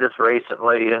 you know, just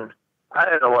recently. And I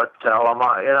didn't know what to tell them.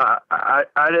 I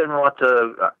didn't want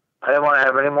to. I didn't want to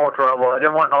have any more trouble. I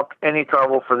didn't want any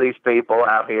trouble for these people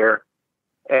out here.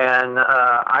 And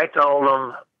I told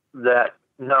them that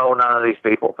no, none of these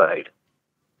people paid,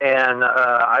 and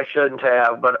I shouldn't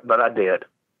have, but I did.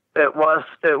 They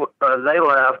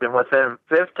left, and within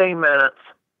 15 minutes,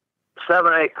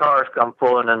 7-8 cars come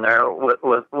pulling in there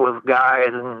with guys,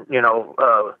 and you know,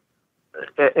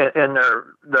 in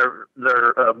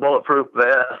their bulletproof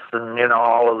vests, and you know,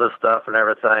 all of this stuff and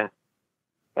everything.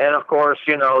 And of course,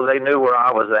 you know, they knew where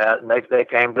I was at, and they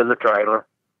came to the trailer.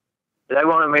 They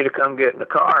wanted me to come get in the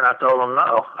car, and I told them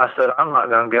no. I said, I'm not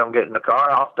going to get in the car.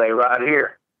 I'll stay right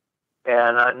here.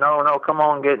 And no, come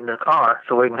on, get in the car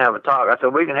so we can have a talk. I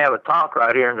said, we can have a talk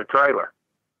right here in the trailer.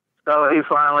 So he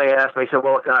finally asked me, he said,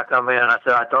 well, can I come in? I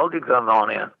said, I told you to come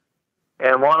on in.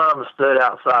 And one of them stood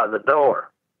outside the door.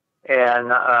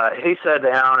 And he sat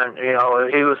down, and,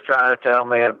 he was trying to tell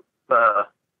me,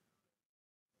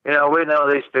 we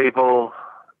know these people,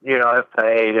 have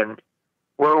paid, and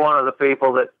we're one of the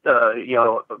people that,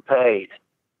 paid.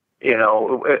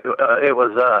 It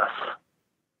was us.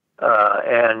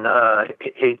 And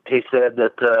he said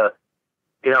that,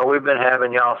 we've been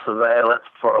having y'all surveillance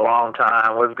for a long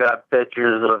time. We've got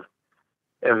pictures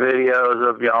and videos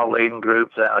of y'all leading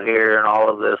groups out here and all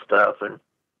of this stuff. And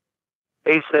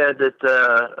he said that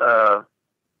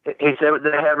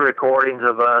they have recordings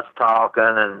of us talking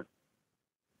and,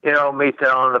 me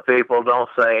telling the people don't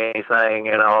say anything,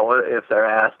 if they're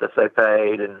asked if they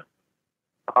paid and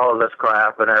all of this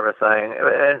crap and everything.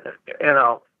 And,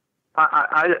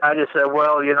 I just said,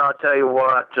 well, I'll tell you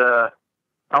what,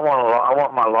 I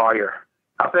want my lawyer.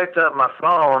 I picked up my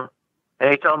phone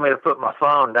and he told me to put my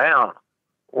phone down.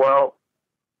 Well,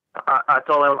 I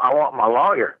told him I want my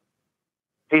lawyer.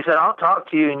 He said, I'll talk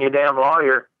to you and your damn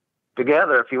lawyer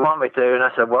together if you want me to. And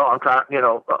I said, well, I'm trying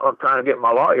to get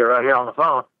my lawyer right here on the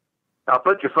phone. I'll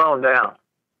put your phone down.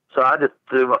 So I just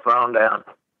threw my phone down.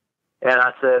 And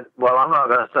I said, well, I'm not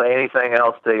going to say anything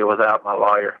else to you without my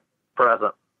lawyer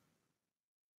present.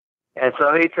 And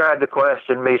so he tried to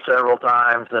question me several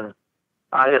times, and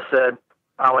I just said,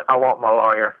 I want my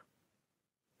lawyer.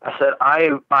 I said,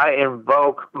 I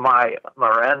invoke my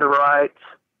Miranda rights,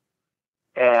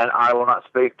 and I will not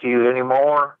speak to you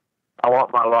anymore. I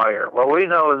want my lawyer. Well, we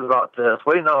know about this.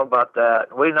 We know about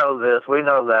that. We know this. We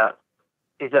know that.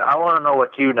 He said, I want to know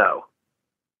what you know.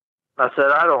 I said,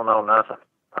 I don't know nothing.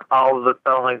 I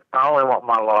only want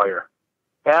my lawyer.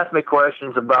 Ask me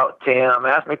questions about Tim.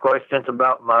 Ask me questions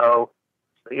about Mo.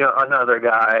 Another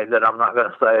guy that I'm not going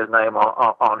to say his name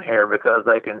on here because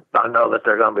I know that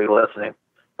they're going to be listening.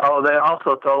 Oh, they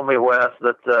also told me, Wes,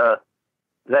 that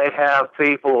they have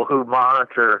people who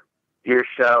monitor your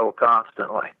show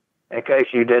constantly, in case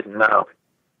you didn't know.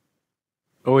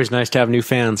 Always nice to have new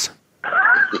fans.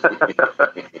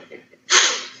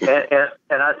 And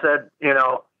I said,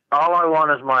 all I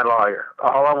want is my lawyer.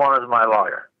 All I want is my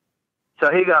lawyer.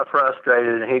 So he got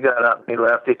frustrated and he got up and he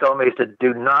left. He told me, he said,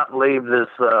 do not leave this,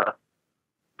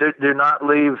 do not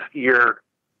leave your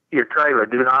trailer.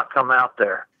 Do not come out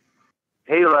there.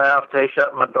 He left. They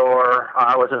shut my door.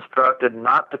 I was instructed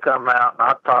not to come out,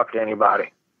 not talk to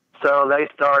anybody. So they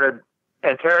started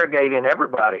interrogating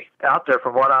everybody out there.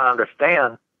 From what I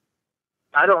understand,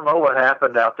 I don't know what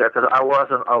happened out there because I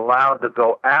wasn't allowed to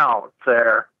go out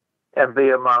there and be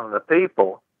among the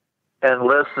people and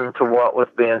listen to what was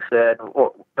being said and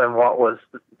what was,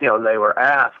 they were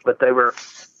asked. But they were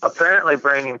apparently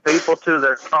bringing people to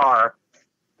their car,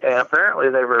 and apparently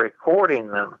they were recording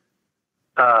them,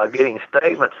 getting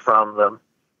statements from them.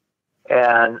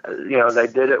 And, they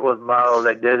did it with Mo.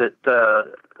 They did it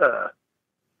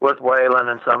with Waylon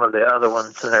and some of the other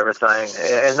ones and everything.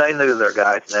 And they knew their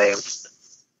guys' names.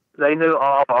 They knew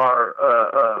all our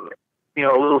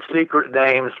little secret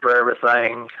names for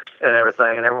everything and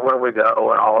everywhere we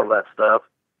go and all of that stuff.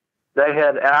 They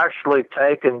had actually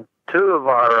taken 2 of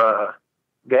our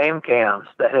game cams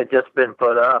that had just been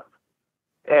put up,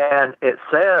 and it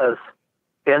says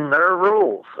in their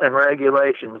rules and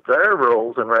regulations,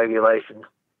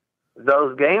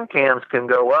 those game cams can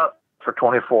go up for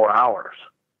 24 hours.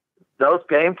 Those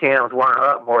game cams weren't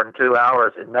up more than 2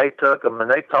 hours, and they took them,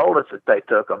 and they told us that they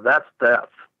took them. That's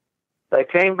theft. They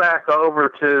came back over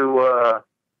to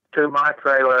my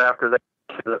trailer after they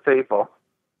to the people,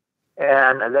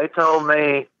 and they told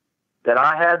me that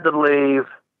I had to leave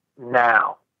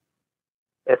now.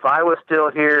 If I was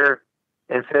still here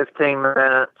in 15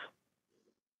 minutes,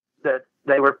 that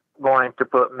they were going to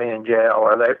put me in jail,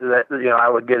 or that I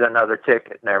would get another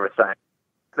ticket and everything.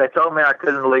 They told me I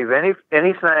couldn't leave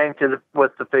anything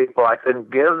with the people. I couldn't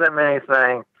give them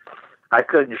anything. I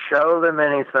couldn't show them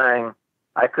anything.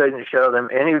 I couldn't show them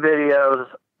any videos,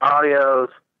 audios,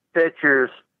 pictures.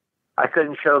 I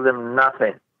couldn't show them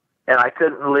nothing. And I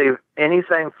couldn't leave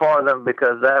anything for them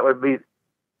because that would be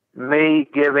me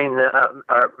giving them,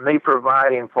 or me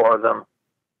providing for them.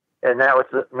 And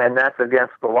that's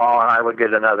against the law, and I would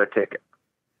get another ticket.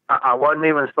 I wasn't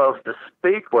even supposed to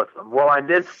speak with them. Well, I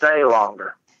did stay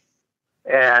longer.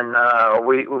 And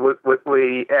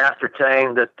we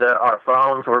ascertained that our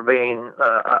phones were being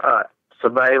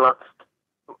surveillanced.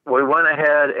 We went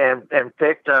ahead and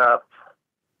picked up,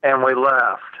 and we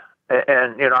left.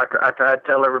 And I try to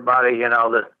tell everybody, that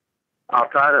I'll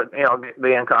try to,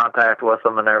 be in contact with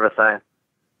them and everything.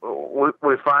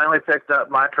 We finally picked up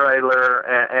my trailer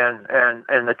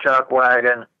and the chuck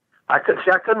wagon. I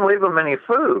couldn't leave them any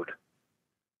food.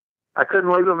 I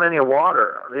couldn't leave them any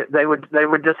water. They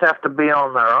would just have to be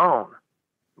on their own.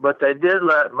 But they did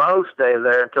let Mo stay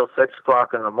there until 6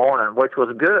 o'clock in the morning, which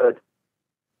was good.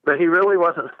 But he really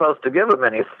wasn't supposed to give them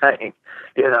anything,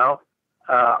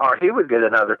 or he would get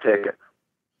another ticket.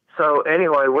 So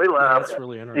anyway, we left. That's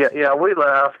really interesting. Yeah, we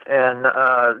left, and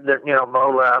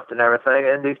Mo left and everything,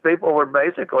 and these people were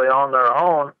basically on their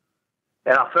own.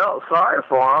 And I felt sorry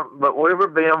for them, but we were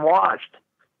being watched.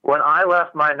 When I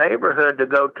left my neighborhood to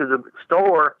go to the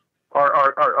store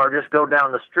or just go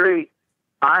down the street,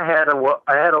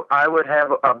 I would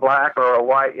have a black or a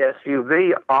white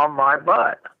SUV on my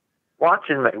butt,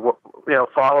 watching me,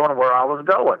 following where I was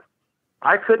going.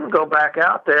 I couldn't go back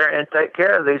out there and take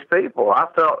care of these people. I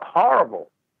felt horrible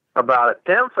about it.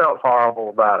 Tim felt horrible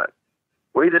about it.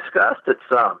 We discussed it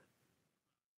some.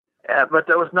 But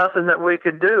there was nothing that we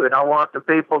could do, and I want the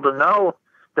people to know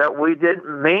that we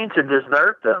didn't mean to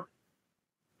desert them.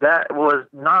 That was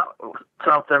not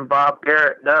something Bob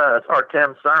Garrett does or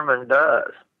Tim Sermon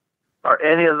does or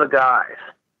any of the guys.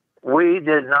 We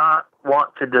did not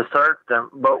want to desert them,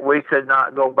 but we could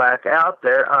not go back out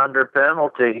there under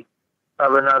penalty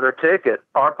of another ticket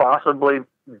or possibly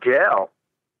jail.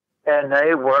 And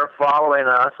they were following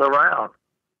us around.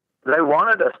 They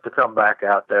wanted us to come back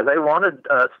out there. They wanted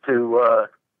us to,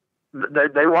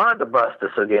 they wanted to bust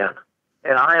us again.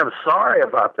 And I am sorry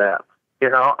about that.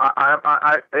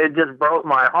 It just broke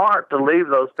my heart to leave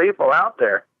those people out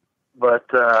there. But,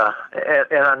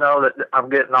 and I know that I'm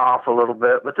getting off a little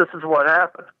bit, but this is what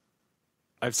happened.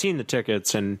 I've seen the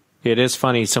tickets, and it is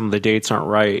funny. Some of the dates aren't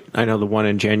right. I know the one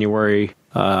in January.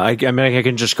 I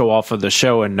can just go off of the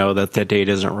show and know that the date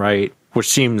isn't right, which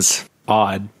seems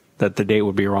odd that the date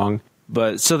would be wrong.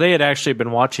 But so they had actually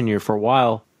been watching you for a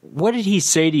while. What did he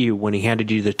say to you when he handed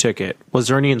you the ticket? Was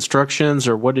there any instructions,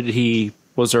 or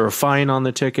was there a fine on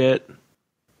the ticket?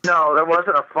 No, there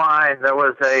wasn't a fine. There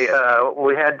was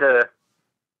we had to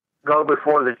go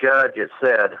before the judge, it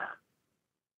said.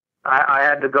 I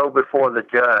had to go before the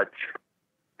judge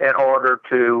in order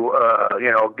to,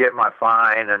 get my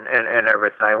fine and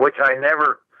everything, which I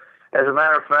never, as a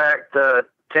matter of fact,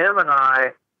 Tim and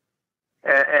I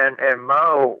and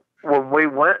Mo, when we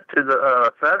went to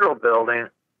the federal building,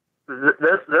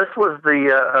 this was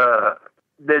the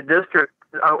district,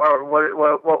 or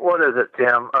what is it,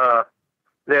 Tim?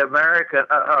 The American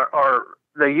or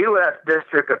the U.S.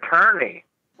 District Attorney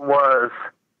was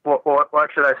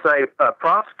what should I say,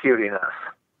 prosecuting us.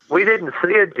 We didn't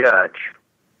see a judge.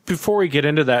 Before we get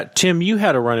into that, Tim, you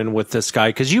had a run-in with this guy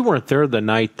because you weren't there the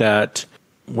night that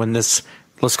when this,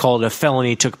 let's call it a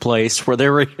felony, took place where they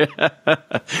raided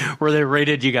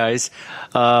you guys.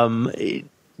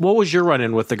 What was your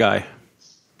run-in with the guy?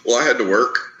 Well, I had to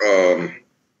work.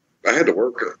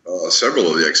 Several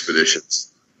of the expeditions.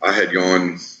 I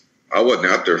wasn't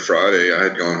out there Friday. I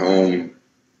had gone home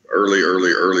early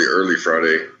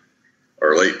Friday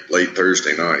or late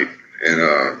Thursday night,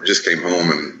 and just came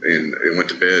home and went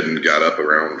to bed and got up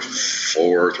around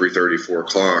 3:30, 4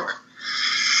 o'clock.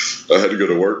 I had to go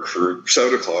to work for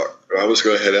 7 o'clock. I was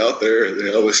going to head out there,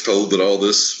 and I was told that all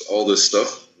this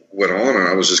stuff went on, and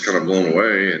I was just kind of blown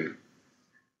away. And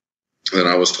then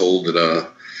I was told that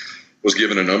was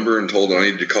given a number and told I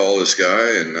needed to call this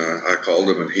guy, and I called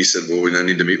him, and he said, well, I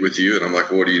need to meet with you. And I'm like,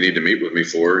 well, what do you need to meet with me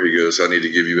for? He goes, I need to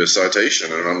give you a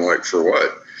citation. And I'm like, for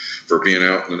what? For being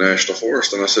out in the national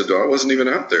forest. And I said, I wasn't even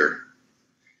out there.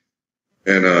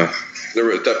 And there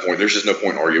were, at that point, there's just no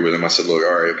point in arguing with him. I said, look,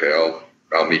 all right, okay,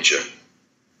 I'll meet you.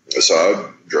 So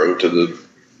I drove to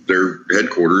their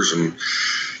headquarters and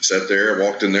sat there and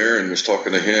walked in there and was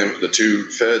talking to him, the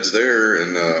two feds there,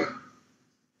 and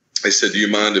they said, do you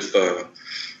mind if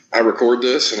I record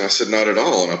this? And I said, not at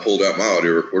all. And I pulled out my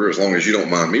audio recorder, as long as you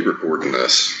don't mind me recording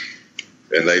this.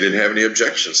 And they didn't have any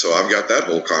objections. So I've got that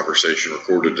whole conversation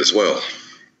recorded as well.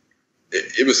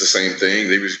 It was the same thing.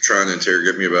 They was trying to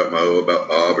interrogate me about Mo, about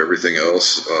Bob, everything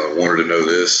else. Wanted to know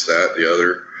this, that, the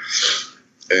other.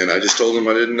 And I just told them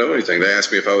I didn't know anything. They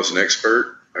asked me if I was an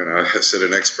expert. And I said,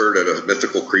 an expert at a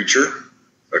mythical creature,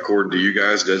 according to you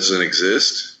guys, doesn't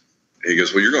exist. He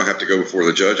goes, well, you're going to have to go before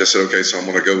the judge. I said, okay, so I'm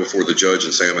going to go before the judge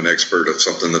and say I'm an expert of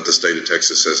something that the state of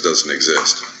Texas says doesn't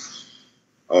exist.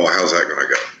 Oh, how's that going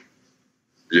to go?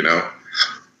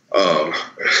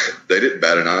 They didn't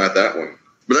bat an eye at that one.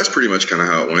 But that's pretty much kind of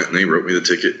how it went. And he wrote me the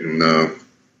ticket, and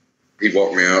he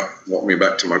walked me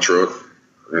back to my truck.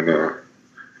 And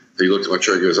he looked at my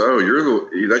truck. He goes, oh,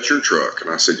 that's your truck. And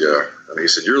I said, yeah. And he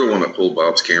said, you're the one that pulled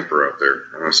Bob's camper up there.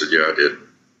 And I said, yeah, I did.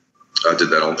 I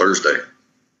did that on Thursday.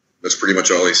 That's pretty much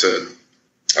all he said.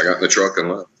 I got in the truck and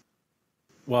left.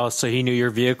 Well, so he knew your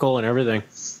vehicle and everything.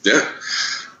 Yeah.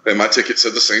 And my ticket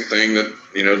said the same thing that,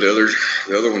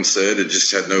 the other one said. It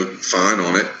just had no fine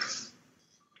on it.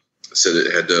 It said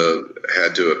it had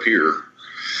to appear.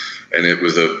 And it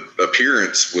was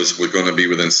appearance was going to be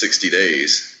within 60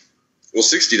 days. Well,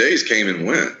 60 days came and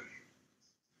went.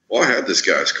 Well, I had this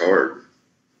guy's card.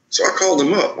 So I called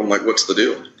him up. I'm like, what's the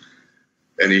deal?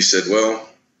 And he said, well,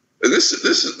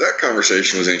 that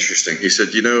conversation was interesting. He said,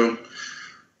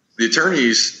 the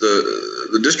attorneys,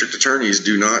 the district attorneys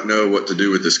do not know what to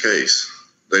do with this case.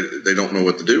 They don't know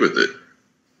what to do with it.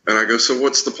 And I go, so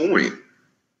what's the point?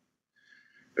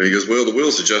 And he goes, well, the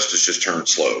wheels of justice just turn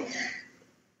slow.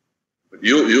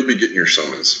 You'll be getting your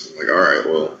summons. I'm like, all right,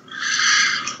 well,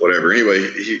 whatever.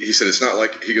 Anyway, he said, it's not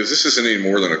like, he goes, this isn't any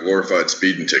more than a glorified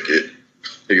speeding ticket.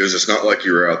 He goes, it's not like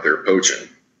you were out there poaching.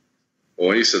 Well,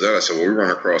 when he said that, I said, well, we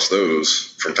run across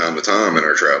those from time to time in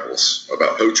our travels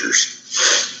about poachers.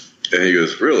 And he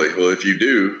goes, really? Well, if you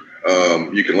do,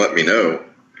 you can let me know.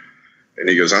 And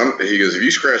he goes, if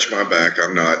you scratch my back,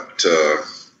 I'm not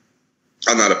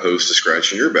opposed to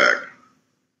scratching your back.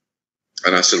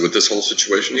 And I said, with this whole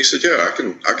situation, he said, yeah, I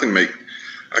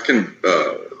can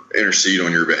intercede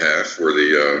on your behalf for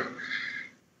the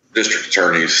district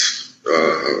attorneys,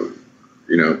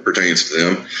 pertains to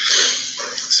them.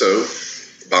 So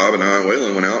Bob and I and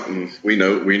Waylon went out, and we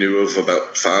knew of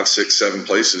about 5, 6, 7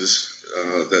 places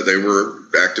that they were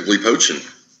actively poaching.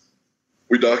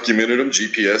 We documented them,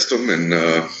 GPS'd them, and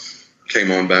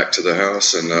came on back to the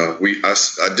house. And I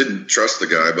didn't trust the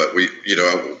guy, but we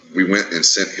went and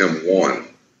sent him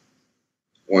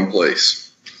one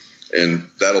place, and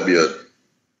that'll be a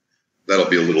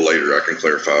little later. I can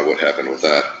clarify what happened with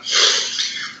that.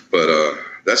 But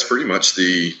that's pretty much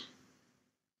the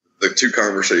 2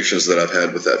 conversations that I've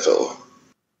had with that fellow.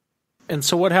 And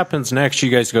so what happens next? You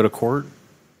guys go to court?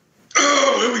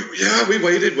 Oh, we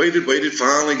waited.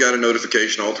 Finally got a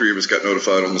notification. All 3 of us got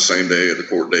notified on the same day of the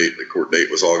court date. The court date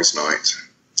was August 9th,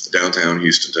 downtown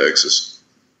Houston, Texas,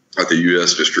 at the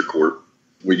U.S. District Court.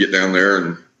 We get down there,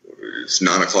 and it's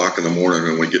 9 o'clock in the morning,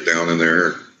 and we get down in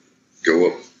there and go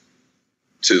up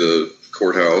to the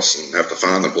courthouse and have to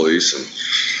find the place and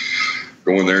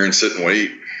go in there and sit and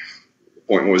wait. The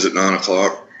appointment was at 9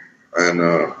 o'clock, and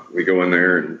we go in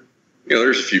there, and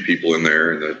there's a few people in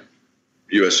there, and the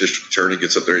U.S. District Attorney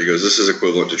gets up there. He goes, "This is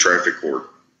equivalent to traffic court,"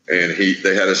 and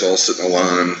they had us all sit in a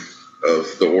line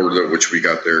of the order at which we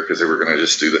got there because they were going to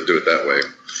just do it that way.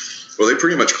 Well, they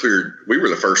pretty much cleared. We were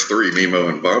the first 3. Me, Mo,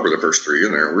 and Bob were the first 3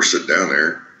 in there. We're sitting down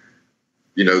there.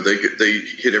 They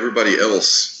hit everybody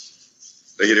else.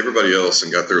 They hit everybody else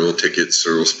and got their little tickets,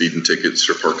 or little speeding tickets,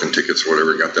 or parking tickets, or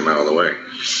whatever, got them out of the way.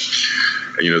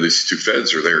 And these 2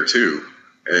 feds are there too.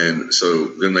 And so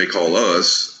then they call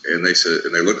us, and they said,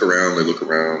 and they look around.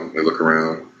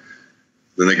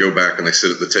 Then they go back and they sit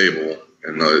at the table,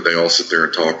 and they all sit there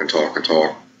and talk.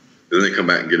 Then they come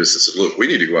back and get us and said, "Look, we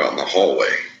need to go out in the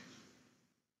hallway."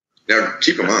 Now,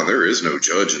 keep in mind, there is no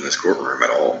judge in this courtroom at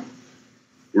all.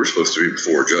 We're supposed to be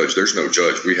before a judge. There's no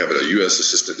judge. We have a U.S.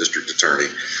 Assistant District Attorney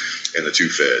and the 2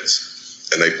 feds,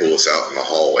 and they pull us out in the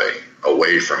hallway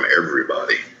away from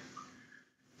everybody.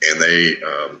 And they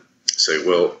say,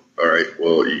 "Well, all right,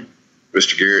 well,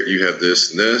 Mr. Garrett, you have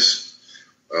this and this.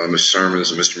 Mr.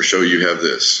 Sermons and Mr. Michaud, you have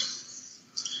this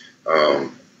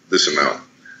amount."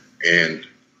 And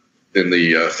then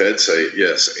the feds say,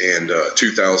 "Yes, and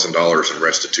 $2,000 in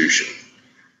restitution."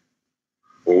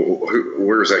 Well,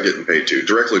 where is that getting paid to?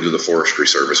 Directly to the Forestry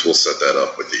Service. We'll set that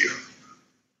up with you.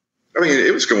 I mean,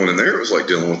 it was going in there. It was like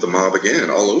dealing with the mob again,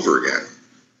 all over again.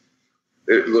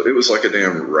 It was like a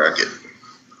damn racket.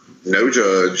 No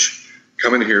judge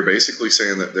coming here basically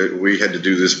saying that we had to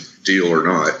do this deal or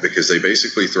not, because they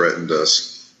basically threatened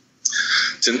us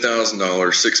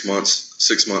 $10,000, 6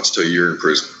 months to a year in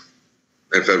prison,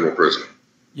 in federal prison.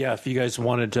 Yeah, if you guys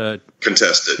wanted to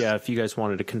contest it. Yeah, if you guys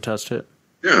wanted to contest it.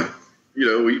 Yeah.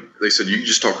 They said, you can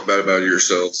just talk about it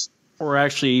yourselves. Or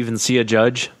actually even see a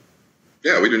judge.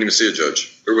 Yeah, we didn't even see a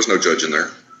judge. There was no judge in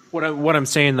there. What I'm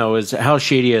saying, though, is how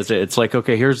shady is it? It's like,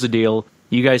 okay, here's the deal.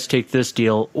 You guys take this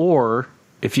deal, or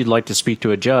if you'd like to speak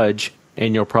to a judge,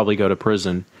 and you'll probably go to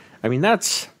prison. I mean, yeah.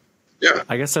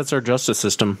 I guess that's our justice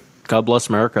system. God bless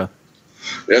America.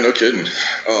 Yeah, no kidding.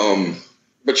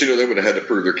 But, they would have had to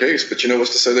prove their case. But,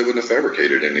 what's to say they wouldn't have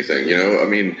fabricated anything, I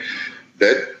mean,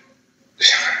 I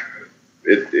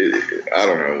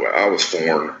don't know. I was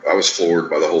floored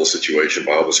by the whole situation.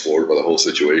 Bob was floored by the whole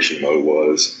situation. Mo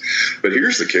was. But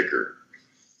here's the kicker.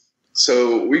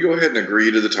 So we go ahead and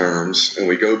agree to the terms, and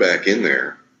we go back in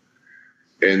there.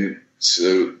 And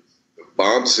so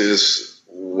Bob's is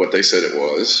what they said it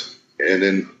was. And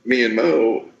then me and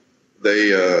Mo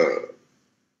they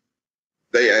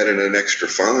added an extra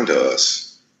fine to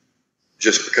us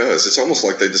just because. It's almost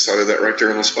like they decided that right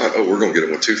there on the spot. Oh, we're going to get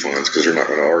them with 2 fines because they're not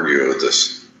going to argue with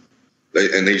this.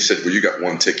 They said, well, you got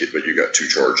 1 ticket, but you got 2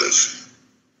 charges.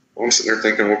 Well, I'm sitting there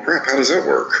thinking, well, crap, how does that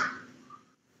work?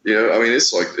 You know, I mean,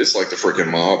 it's like the freaking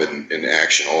mob in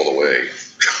action all the way.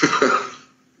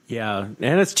 Yeah,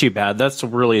 and it's too bad. That's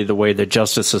really the way the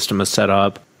justice system is set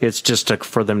up. It's just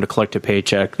for them to collect a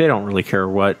paycheck. They don't really care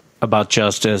about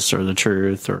justice or the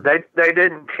truth. Or They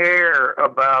didn't care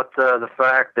about the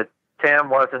fact that Tim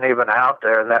wasn't even out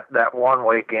there that one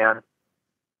weekend.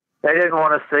 They didn't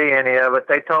want to see any of it.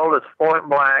 They told us point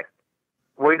blank,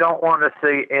 we don't want to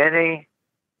see any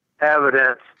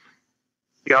evidence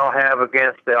y'all have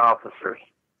against the officers.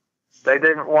 They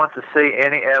didn't want to see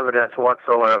any evidence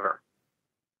whatsoever.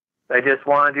 They just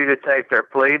wanted you to take their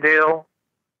plea deal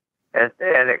and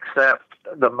accept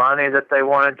the money that they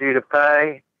wanted you to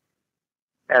pay,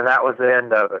 and that was the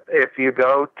end of it. If you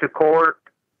go to court,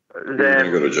 then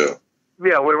you go to jail.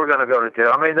 Yeah, we were going to go to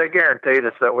jail. I mean, they guaranteed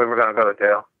us that we were going to go to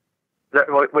jail.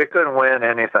 We couldn't win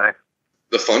anything.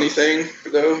 The funny thing,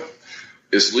 though,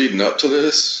 is leading up to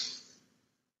this,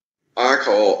 I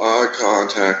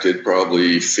contacted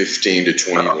probably 15 to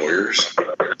 20 lawyers,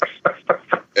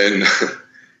 and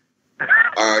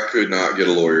I could not get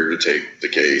a lawyer to take the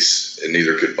case, and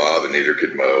neither could Bob, and neither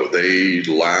could Mo. They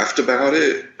laughed about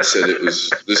it, said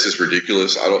this is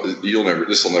ridiculous.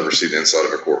 This will never see the inside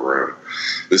of a courtroom.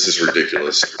 This is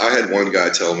ridiculous. I had one guy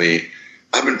tell me,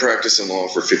 I've been practicing law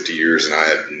for 50 years, and I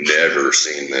have never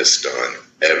seen this done,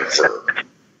 ever.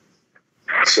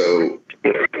 So,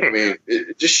 I mean,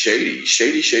 just shady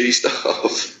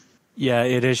stuff. Yeah,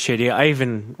 it is shady. I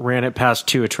even ran it past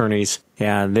 2 attorneys,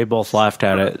 and they both laughed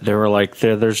at it. They were like,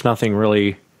 there's nothing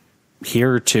really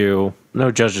here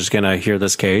no judge is going to hear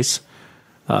this case.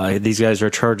 These guys are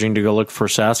charging to go look for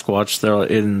Sasquatch.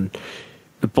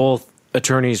 Both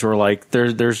attorneys were like,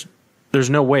 there's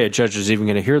no way a judge is even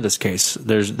going to hear this case.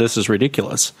 This is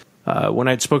ridiculous. When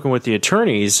I'd spoken with the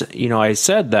attorneys, I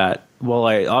said that, well,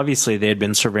 obviously they had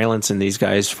been surveillancing these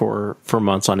guys for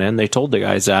months on end. They told the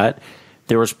guys that.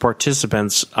 There was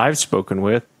participants I've spoken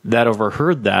with that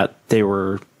overheard that they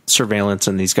were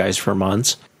surveillancing these guys for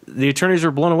months. The attorneys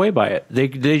were blown away by it.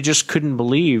 They just couldn't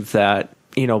believe that,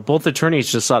 both attorneys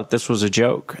just thought this was a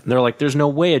joke. And they're like, there's no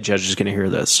way a judge is going to hear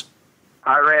this.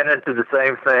 I ran into the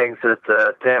same things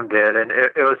that Tim did, and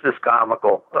it was just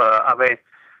comical. I mean,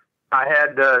 I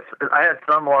had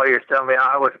some lawyers tell me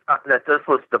that this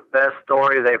was the best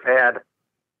story they've had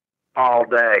all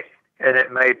day, and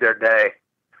it made their day.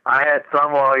 I had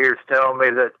some lawyers tell me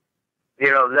that,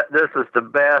 this is the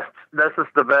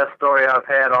best story I've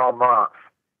had all month.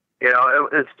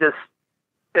 It's just,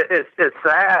 it's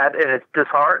sad and it's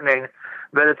disheartening,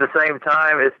 but at the same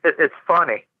time, it's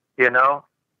funny,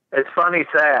 It's funny,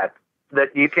 sad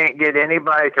that you can't get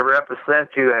anybody to represent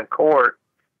you in court,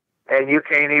 and you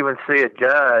can't even see a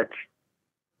judge.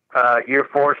 You're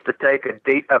forced to take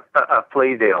a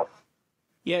plea deal.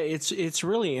 Yeah, it's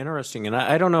really interesting, and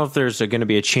I don't know if there's going to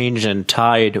be a change in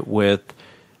tide with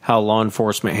how law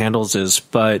enforcement handles this,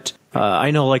 but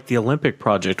I know, like the Olympic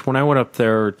Project, when I went up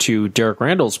there to Derek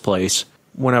Randall's place,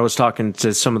 when I was talking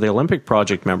to some of the Olympic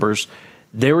Project members,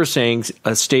 they were saying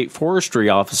a state forestry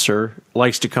officer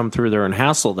likes to come through there and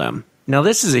hassle them. Now,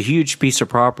 this is a huge piece of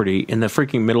property in the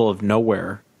freaking middle of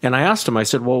nowhere, and I asked him, I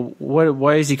said, well,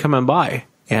 why is he coming by?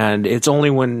 And it's only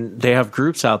when they have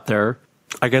groups out there.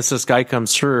 I guess this guy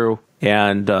comes through,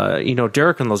 and,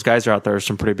 Derek and those guys are out there,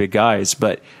 some pretty big guys,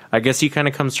 but I guess he kind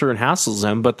of comes through and hassles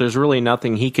them, but there's really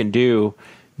nothing he can do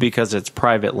because it's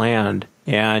private land.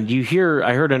 And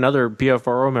I heard another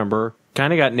BFRO member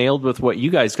kind of got nailed with what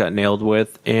you guys got nailed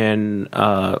with in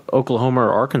Oklahoma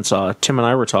or Arkansas. Tim and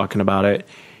I were talking about it,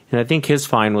 and I think his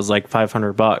fine was like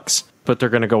 $500, but they're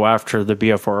going to go after the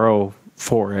BFRO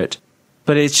for it.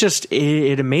 But it's just,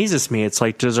 it amazes me. It's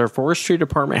like, does our forestry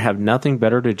department have nothing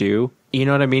better to do? You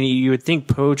know what I mean? You would think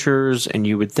poachers, and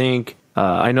you would think,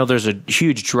 I know there's a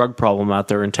huge drug problem out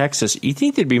there in Texas. You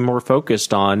think they'd be more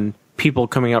focused on people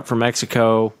coming up from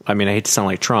Mexico. I mean, I hate to sound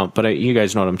like Trump, but you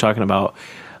guys know what I'm talking about.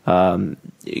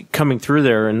 Coming through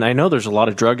there, and I know there's a lot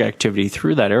of drug activity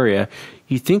through that area.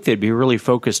 You think they'd be really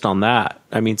focused on that.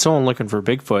 I mean, someone looking for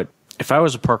Bigfoot, if I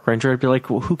was a park ranger, I'd be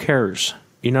like, well, who cares?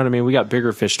 You know what I mean? We got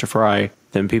bigger fish to fry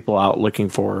than people out looking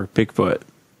for Bigfoot.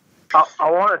 I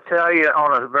want to tell you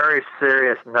on a very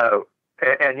serious note,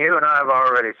 and you and I have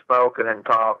already spoken and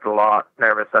talked a lot and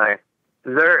everything.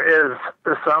 There is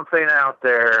something out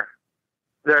there.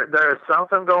 There is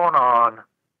something going on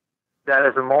that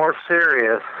is more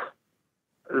serious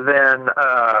than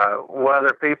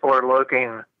whether people are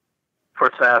looking for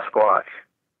Sasquatch.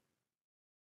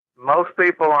 Most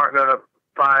people aren't going to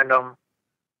find them,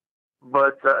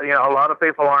 but a lot of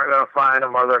people aren't going to find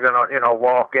them, or they're going to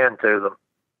walk into them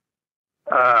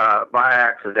by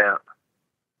accident.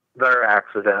 Their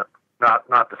accident, not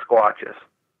the Squatches.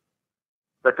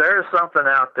 But there's something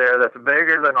out there that's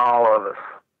bigger than all of us,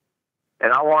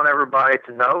 and I want everybody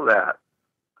to know that.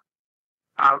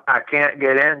 I can't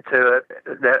get into it.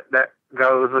 That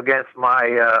goes against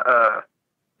my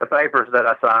the papers that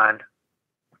I signed,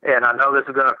 and I know this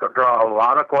is going to draw a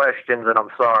lot of questions, and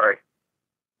I'm sorry,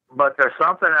 but there's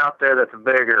something out there that's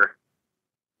bigger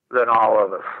than all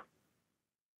of us.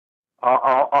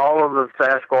 All of the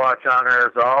Sasquatch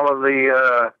hunters, all of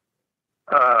the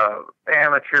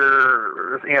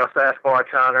amateur, Sasquatch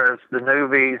hunters, the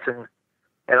newbies,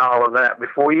 and all of that.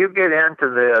 Before you get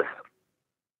into this,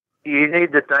 you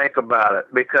need to think about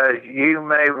it, because you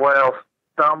may well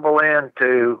stumble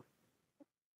into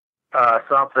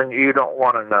something you don't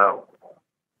want to know.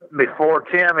 Before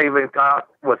Tim even got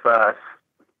with us,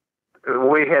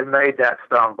 we had made that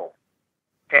stumble,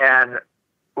 and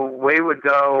we would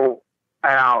go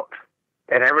out,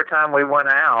 and every time we went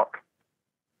out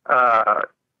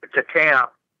to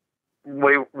camp,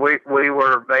 we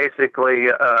were basically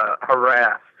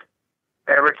harassed.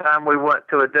 Every time we went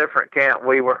to a different camp,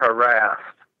 we were harassed.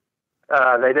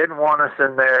 They didn't want us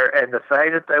in there, and the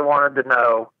thing that they wanted to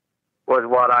know was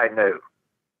what I knew.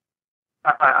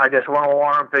 I just want to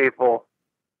warn people,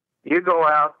 you go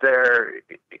out there,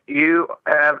 you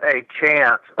have a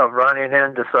chance of running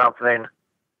into something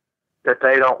that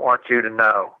they don't want you to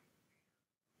know.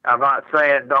 I'm not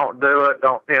saying don't do it,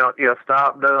 don't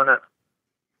stop doing it.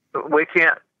 But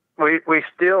we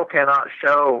still cannot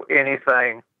show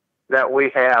anything that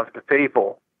we have to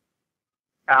people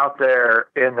out there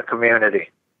in the community.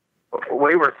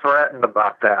 We were threatened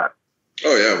about that.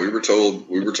 Oh yeah, we were told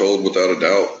without a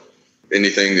doubt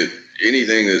anything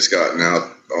that's gotten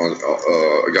on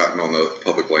the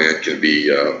public land can be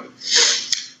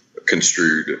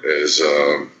construed as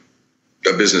a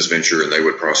business venture, and they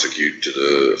would prosecute to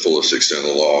the fullest extent of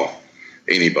the law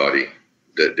anybody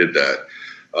that did that.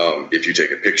 If you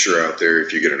take a picture out there,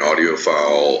 if you get an audio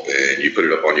file and you put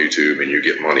it up on YouTube and you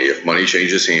get money, if money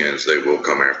changes hands, they will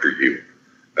come after you.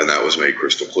 And that was made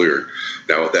crystal clear.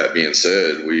 Now, with that being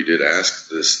said, we did ask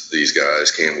these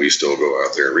guys, can we still go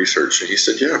out there and research? And he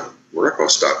said, yeah, we're not going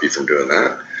to stop you from doing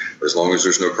that. As long as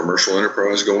there's no commercial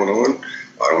enterprise going on,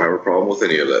 I don't have a problem with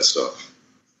any of that stuff.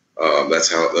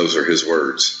 Those are his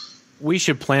words. We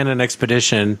should plan an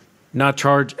expedition, have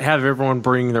everyone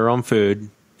bring their own food,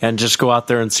 and just go out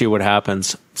there and see what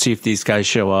happens. See if these guys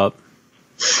show up.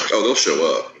 Oh, they'll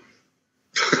show up.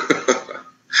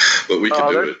 But we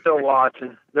can do it. They're still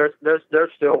watching. They're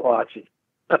still watching.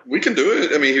 We can do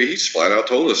it. I mean, he's flat out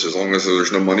told us, as long as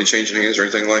there's no money changing hands or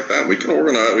anything like that, we can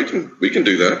organize. We can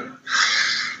do that.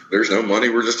 There's no money.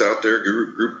 We're just out there,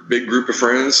 big group of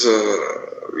friends,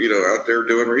 out there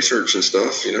doing research and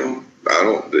stuff. He's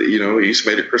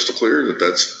made it crystal clear that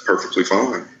that's perfectly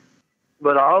fine.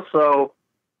 But also,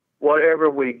 whatever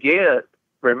we get,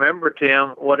 remember,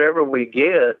 Tim, whatever we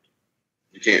get,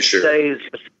 you can't share. Stays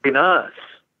between us.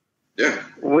 Yeah.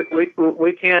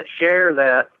 We can't share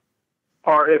that,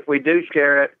 or if we do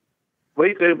share it,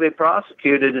 we could be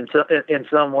prosecuted in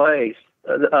some ways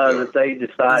that they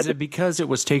decide. Is it because it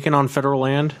was taken on federal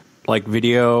land, like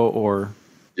video, or?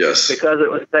 Yes. Because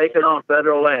it was taken on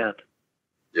federal land.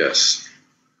 Yes.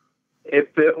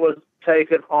 If it was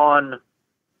taken on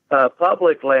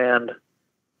public land,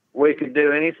 we could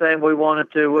do anything we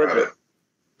wanted to with it.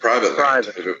 Private.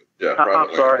 Yeah,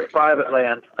 I'm sorry, private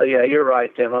land. Yeah, you're right,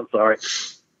 Tim. I'm sorry.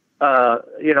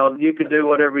 You can do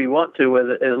whatever you want to with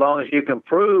it as long as you can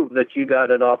prove that you got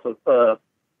it off of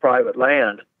private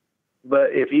land.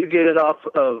 But if you get it off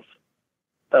of,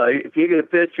 if you get a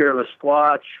picture of a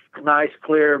Squatch, nice,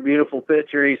 clear, beautiful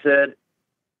picture, he said,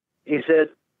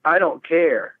 I don't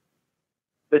care.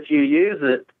 But you use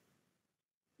it,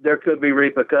 there could be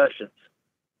repercussions.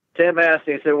 Tim asked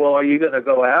me, he said, well, are you going to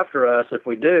go after us if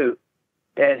we do?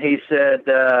 And he said,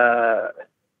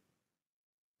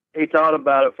 he thought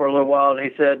about it for a little while, and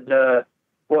he said,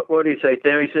 what did he say,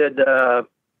 Tim? He said,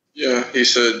 yeah, he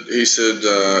said,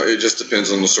 it just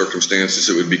depends on the circumstances.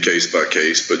 It would be case by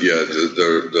case, but yeah,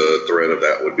 the threat of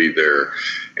that would be there.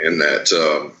 And that,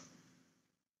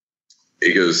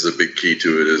 he goes, the big key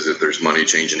to it is that there's money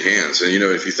changing hands. And,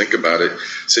 if you think about it,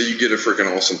 say you get a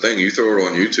freaking awesome thing, you throw it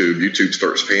on YouTube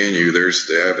starts paying you, there's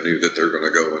the avenue that they're going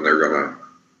to go and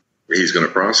he's going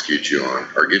to prosecute you on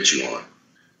or get you on.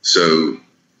 So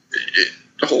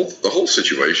the whole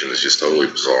situation is just totally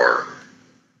bizarre.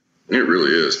 It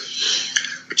really is.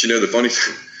 But the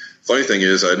Funny thing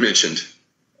is, I mentioned,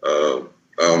 I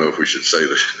don't know if we should say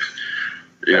this,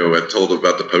 I told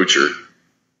about the poacher.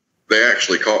 They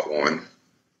actually caught one,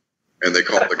 and they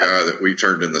caught the guy that we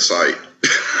turned in the sight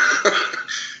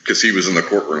because he was in the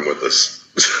courtroom with us.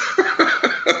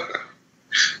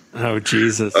 Oh,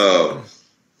 Jesus. Yeah.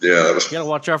 You got to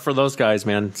watch out for those guys,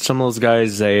 man. Some of those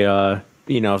guys, they,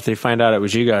 if they find out it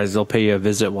was you guys, they'll pay you a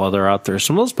visit while they're out there.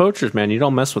 Some of those poachers, man, you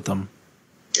don't mess with them.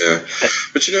 Yeah.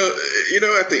 But,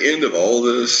 at the end of all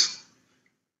this,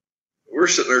 we're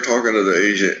sitting there talking to the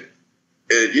agent,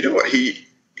 and you know what he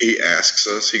asks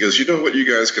us? He goes, you know what you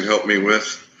guys can help me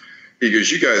with? He goes,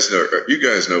 you guys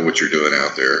know what you're doing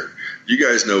out there. You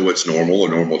guys know what's normal, a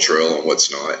normal trail, and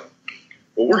what's not.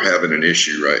 Well, we're having an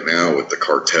issue right now with the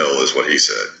cartel, is what he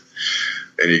said.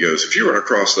 And he goes, if you run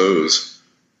across those,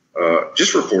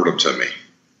 just report them to me.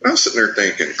 I'm sitting there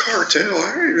thinking, cartel?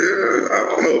 I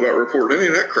don't know about reporting any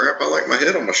of that crap. I like my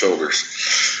head on my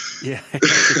shoulders. Yeah,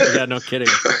 yeah, no kidding.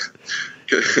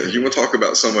 You want to talk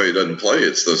about somebody who doesn't play?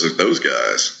 It's those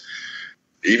guys.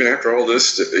 Even after all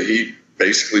this, he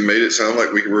basically made it sound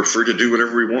like we were free to do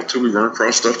whatever we want to. We run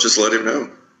across stuff, just let him know.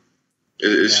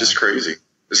 It's just crazy.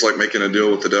 It's like making a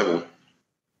deal with the devil.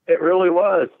 It really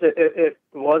was. It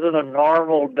wasn't a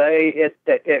normal day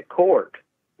at court.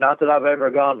 Not that I've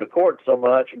ever gone to court so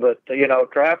much, but,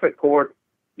 traffic court,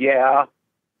 yeah.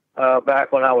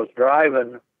 Back when I was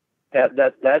driving,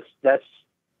 that's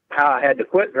how I had to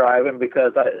quit driving,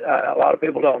 because a lot of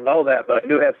people don't know that, but I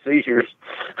do have seizures.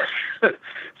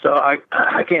 So I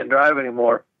can't drive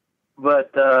anymore.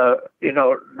 But,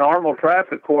 normal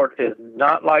traffic court is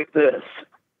not like this.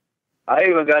 I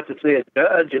even got to see a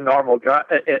judge in normal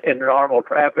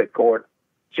traffic court.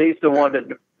 She's the one that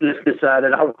just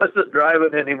decided I wasn't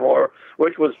driving anymore,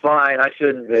 which was fine. I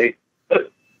shouldn't be.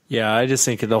 Yeah, I just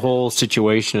think the whole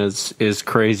situation is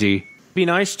crazy. It'd be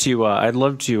nice to, I'd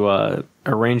love to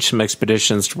arrange some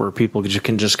expeditions where people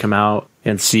can just come out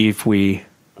and see if we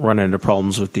run into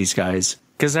problems with these guys.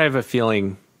 Because I have a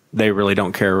feeling they really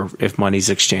don't care if money's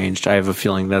exchanged. I have a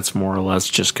feeling that's more or less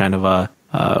just kind of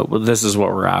well, this is what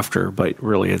we're after, but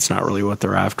really it's not really what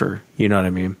they're after. You know what I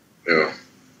mean? Yeah.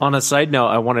 On a side note,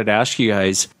 I wanted to ask you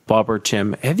guys, Bob or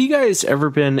Tim, have you guys ever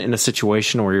been in a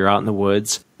situation where you're out in the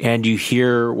woods and you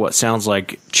hear what sounds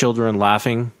like children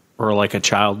laughing, or like a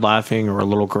child laughing, or a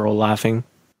little girl laughing?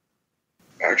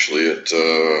 Actually,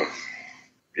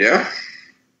 yeah.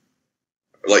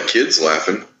 Like kids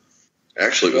laughing.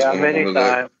 Actually, it was on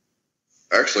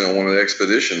one of the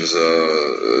expeditions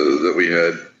that we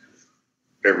had.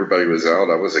 Everybody was out.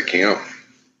 I was at camp,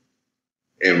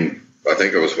 and I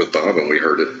think I was with Bob, and we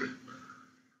heard it.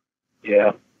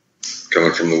 Yeah,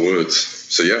 coming from the woods.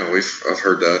 So yeah, I've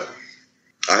heard that.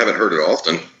 I haven't heard it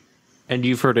often. And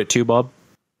you've heard it too, Bob?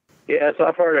 Yes,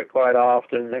 I've heard it quite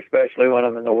often, especially when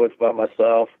I'm in the woods by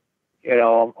myself. When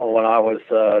I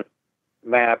was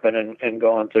mapping and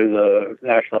going through the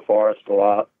national forest a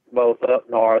lot, both up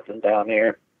north and down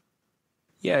here.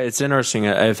 Yeah, it's interesting.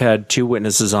 I've had 2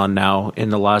 witnesses on now in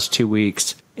the last 2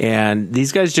 weeks, and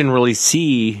these guys didn't really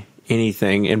see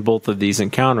anything in both of these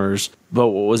encounters. But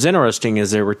what was interesting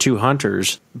is there were 2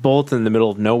 hunters, both in the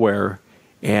middle of nowhere,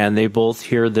 and they both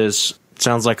hear this,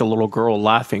 sounds like a little girl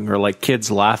laughing, or like kids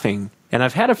laughing. And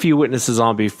I've had a few witnesses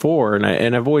on before,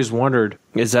 and I've always wondered,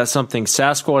 is that something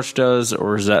Sasquatch does,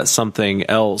 or is that something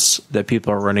else that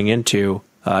people are running into?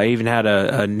 I even had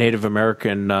a Native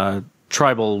American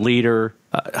tribal leader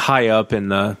high up on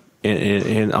the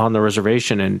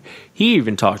reservation, and he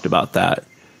even talked about that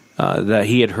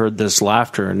he had heard this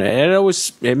laughter, and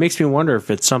it makes me wonder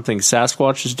if it's something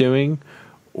Sasquatch is doing,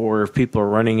 or if people are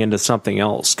running into something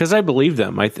else. Because I believe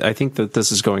them. I think that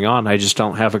this is going on. I just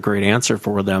don't have a great answer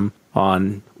for them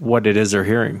on what it is they're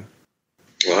hearing.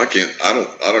 Well, I can't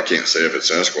say if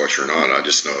it's Sasquatch or not. I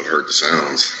just know I've heard the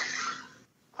sounds.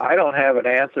 I don't have an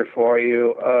answer for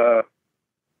you.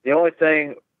 The only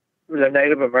thing, the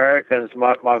Native Americans,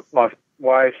 my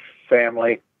wife's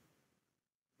family,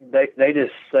 they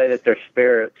just say that they're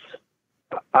spirits.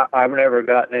 I've never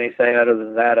gotten anything other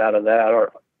than that out of that,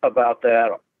 or about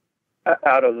that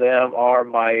out of them, or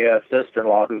my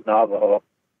sister-in-law who's Navajo.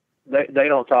 They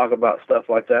don't talk about stuff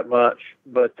like that much,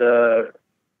 but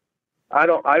I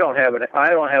don't have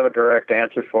a direct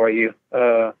answer for you,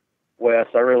 Wes.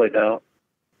 I really don't.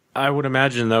 I would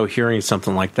imagine, though, hearing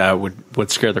something like that would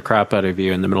scare the crap out of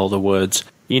you in the middle of the woods.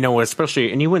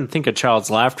 Especially, and you wouldn't think a child's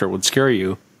laughter would scare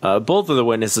you. Both of the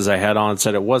witnesses I had on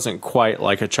said it wasn't quite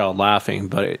like a child laughing,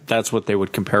 but that's what they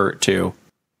would compare it to.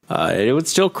 It would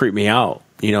still creep me out,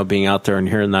 being out there and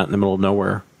hearing that in the middle of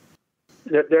nowhere.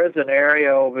 There's an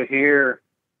area over here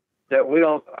that we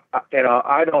don't,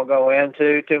 I don't go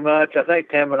into too much. I think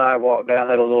Tim and I walked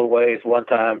down it a little ways one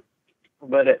time,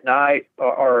 but at night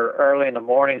or early in the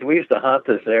mornings, we used to hunt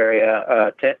this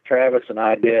area. Travis and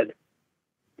I did.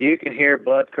 You can hear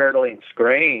blood-curdling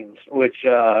screams, which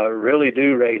really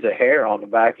do raise a hair on the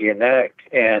back of your neck,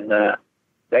 and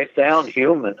they sound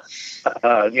human.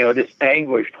 Just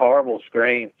anguished, horrible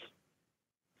screams.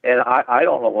 And I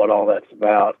don't know what all that's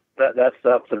about. That's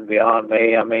something beyond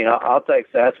me. I mean, I'll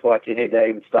take Sasquatch any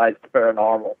day besides the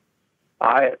paranormal.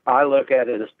 I look at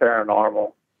it as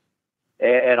paranormal,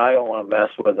 and I don't want to mess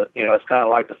with it. It's kind of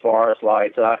like the forest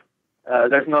lights.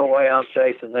 There's no way I'm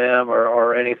chasing them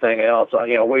or anything else.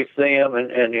 We see them,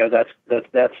 and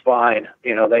that's fine.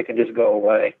 They can just go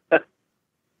away.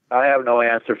 I have no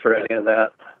answer for any of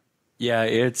that. Yeah,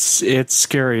 it's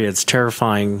scary. It's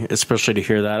terrifying, especially to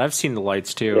hear that. I've seen the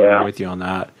lights too. Yeah. I'm with you on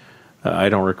that. I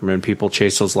don't recommend people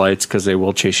chase those lights because they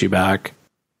will chase you back.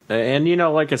 And,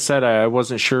 like I said, I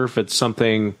wasn't sure if it's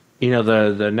something,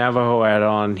 the Navajo had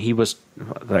on. He was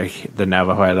like the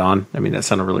Navajo had on. I mean, that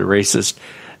sounded really racist.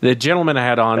 The gentleman I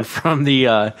had on from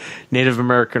the Native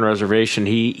American reservation,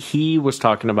 he was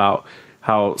talking about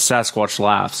how Sasquatch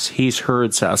laughs. He's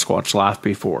heard Sasquatch laugh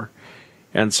before.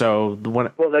 And so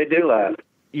well, they do laugh.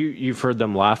 You've heard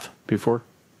them laugh before?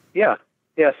 Yeah.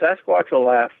 Sasquatch will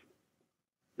laugh.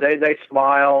 They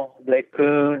smile. They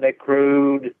coon. They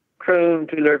croon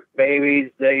to their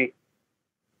babies. They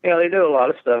do a lot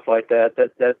of stuff like that.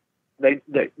 That they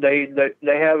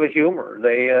have a humor.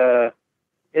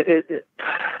 It's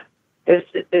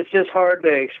just hard to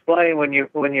explain when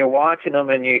you're watching them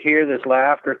and you hear this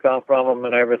laughter come from them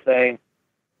and everything.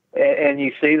 And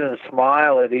you see them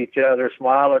smile at each other,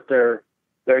 smile at their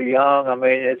young. I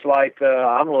mean, it's like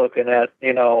I'm looking at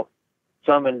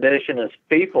some indigenous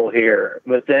people here,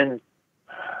 but then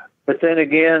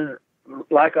again,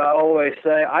 like I always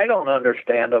say, I don't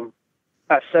understand them.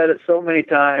 I've said it so many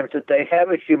times that they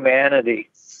have a humanity,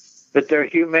 but their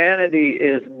humanity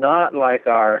is not like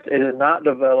ours. It is not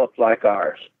developed like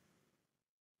ours.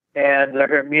 And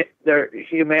their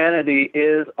humanity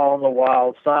is on the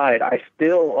wild side. I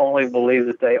still only believe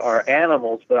that they are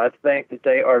animals, but I think that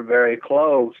they are very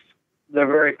close. They're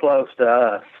very close to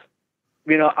us.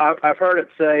 I've heard it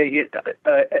say,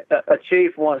 a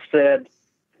chief once said,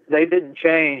 they didn't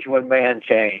change when man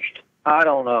changed. I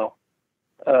don't know.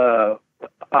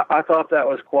 I thought that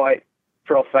was quite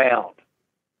profound.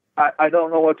 I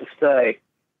don't know what to say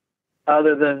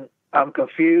other than I'm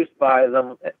confused by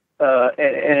them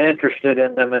and interested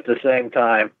in them at the same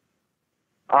time.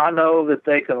 I know that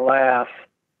they can laugh.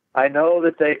 I know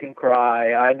that they can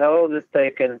cry. I know that they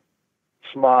can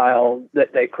smile,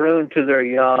 that they croon to their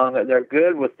young. They're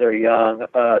good with their young.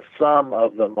 Some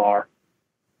of them are.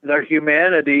 Their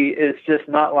humanity is just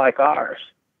not like ours.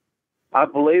 I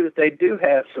believe that they do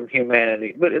have some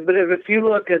humanity. But if you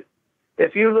look at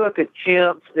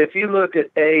chimps, if you look at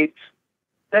apes,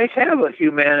 they have a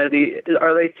humanity,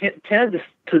 or they tend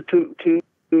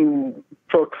to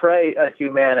portray a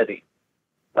humanity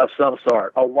of some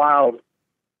sort, a wild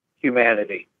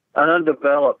humanity, an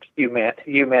undeveloped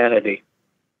humanity.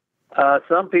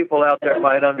 Some people out there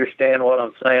might understand what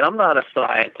I'm saying. I'm not a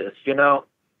scientist,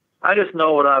 I just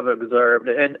know what I've observed,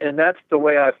 and that's the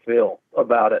way I feel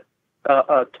about it.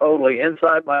 Totally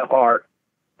inside my heart,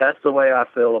 that's the way I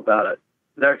feel about it.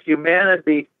 Their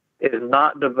humanity is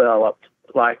not developed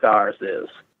like ours is.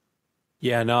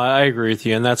 Yeah, no, I agree with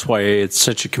you, and that's why it's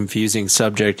such a confusing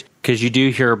subject, because you do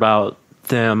hear about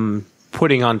them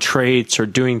putting on traits or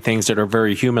doing things that are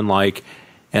very human-like,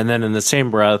 and then in the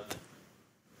same breath,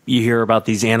 you hear about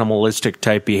these animalistic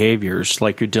type behaviors,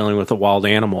 like you're dealing with a wild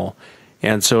animal,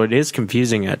 and so it is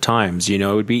confusing at times.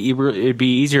 It'd be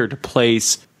easier to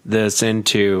place this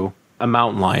into a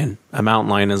mountain lion. A mountain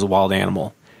lion is a wild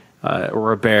animal.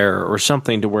 Or a bear, or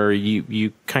something to where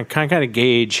you kind of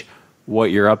gauge what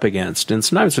you're up against. And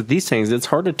sometimes with these things, it's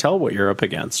hard to tell what you're up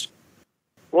against.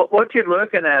 What you're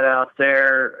looking at out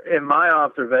there, in my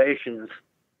observations,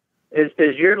 is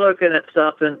you're looking at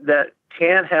something that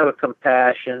can have a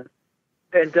compassion,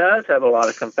 and does have a lot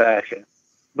of compassion.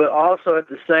 But also at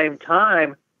the same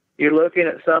time, you're looking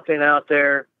at something out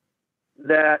there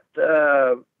that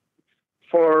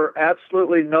for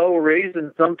absolutely no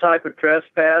reason, some type of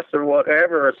trespass or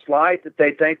whatever, a slight that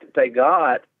they think that they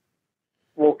got,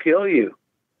 will kill you,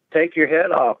 take your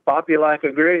head off, pop you like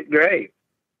a grape.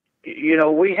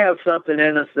 We have something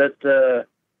in us that,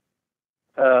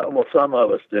 some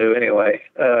of us do anyway,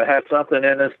 have something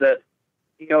in us that,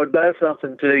 does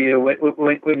something to you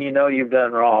when you've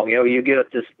done wrong. You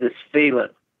get this feeling.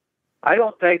 I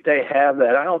don't think they have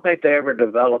that. I don't think they ever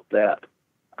developed that.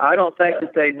 I don't think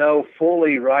that they know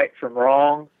fully right from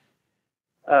wrong,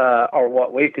 or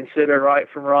what we consider right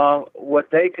from wrong.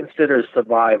 What they consider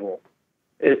survival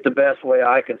is the best way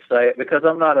I can say it, because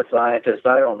I'm not a scientist.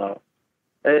 I don't know.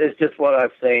 It's just what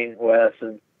I've seen, Wes.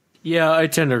 And yeah, I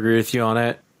tend to agree with you on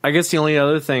it. I guess the only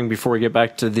other thing before we get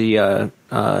back to the,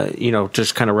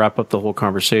 just kind of wrap up the whole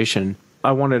conversation,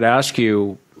 I wanted to ask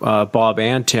you, Bob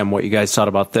and Tim, what you guys thought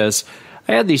about this.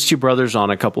 I had these two brothers on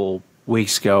a couple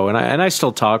weeks ago, and I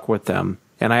still talk with them,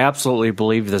 and I absolutely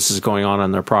believe this is going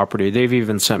on their property. They've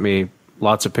even sent me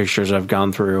lots of pictures I've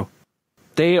gone through.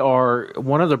 They are,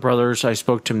 one of the brothers, I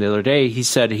spoke to him the other day, he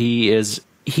said he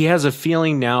has a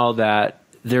feeling now that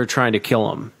they're trying to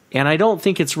kill him. And I don't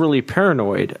think it's really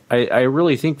paranoid. I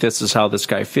really think this is how this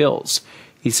guy feels.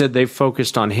 He said they've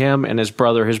focused on him and his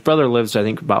brother. His brother lives, I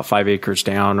think, about 5 acres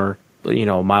down, or,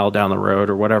 a mile down the road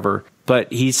or whatever.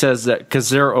 But he says that because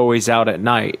they're always out at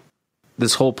night,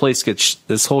 this whole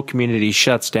community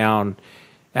shuts down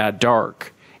at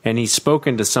dark. And he's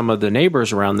spoken to some of the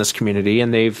neighbors around this community,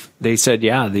 and they said,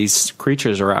 yeah, these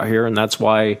creatures are out here, and that's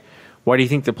why do you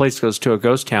think the place goes to a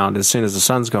ghost town as soon as the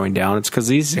sun's going down? It's because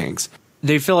these things.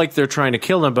 They feel like they're trying to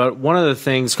kill them, but one of the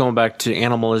things, going back to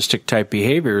animalistic type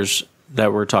behaviors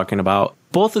that we're talking about,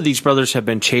 both of these brothers have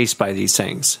been chased by these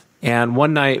things. And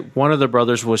one night, one of the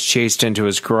brothers was chased into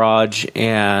his garage,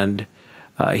 and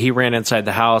he ran inside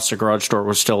the house. The garage door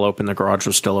was still open. The garage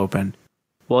was still open.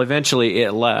 Well, eventually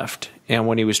it left. And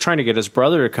when he was trying to get his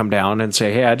brother to come down and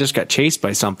say, hey, I just got chased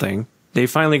by something, they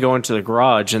finally go into the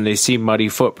garage and they see muddy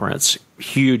footprints,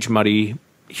 huge, muddy,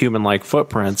 human-like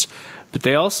footprints. But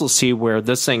they also see where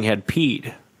this thing had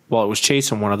peed while it was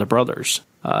chasing one of the brothers.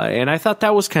 And I thought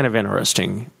that was kind of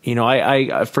interesting.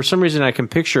 I for some reason I can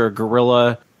picture a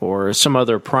gorilla or some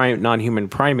other non-human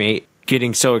primate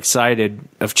getting so excited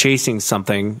of chasing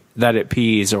something that it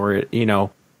pees, or and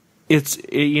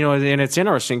it's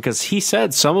interesting because he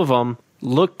said some of them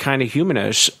look kind of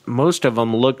humanish. Most of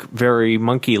them look very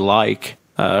monkey-like,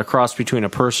 a cross between a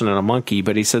person and a monkey.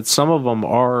 But he said some of them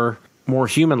are more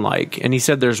human-like. And he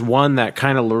said there's one that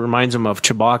kind of reminds him of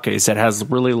Chewbacca. He said it has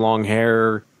really long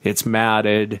hair. It's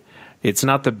matted. It's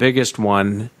not the biggest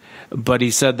one, but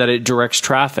he said that it directs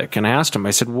traffic. And I asked him,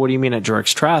 I said, what do you mean it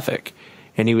directs traffic?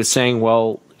 And he was saying,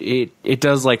 well, it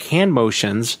does like hand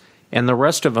motions, and the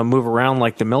rest of them move around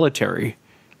like the military.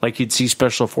 Like you'd see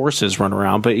special forces run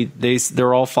around, but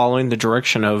they're all following the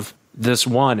direction of this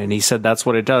one. And he said that's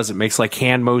what it does. It makes like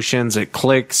hand motions. It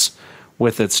clicks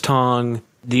with its tongue.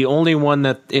 The only one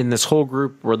that in this whole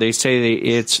group where they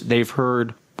say they've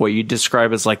heard what you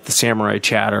describe as like the samurai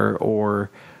chatter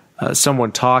or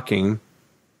someone talking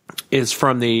is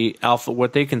from the alpha,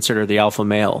 what they consider the alpha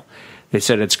male. They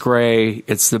said it's gray.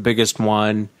 It's the biggest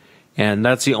one. And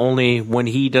that's the only, when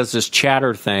he does this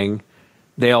chatter thing,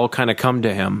 they all kind of come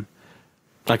to him.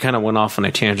 I kind of went off on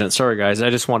a tangent. Sorry, guys. I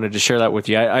just wanted to share that with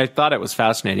you. I thought it was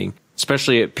fascinating,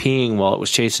 especially it peeing while it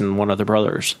was chasing one of the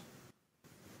brothers.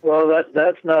 Well,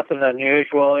 that's nothing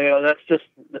unusual. That's just,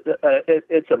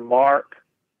 it's a mark.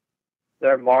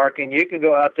 They're marking. You can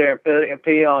go out there and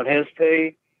pee on his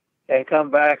pee and come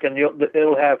back, and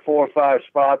it'll have 4 or 5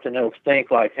 spots, and it'll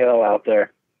stink like hell out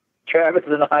there. Travis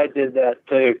and I did that,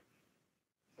 too.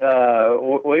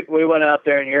 We went out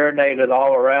there and urinated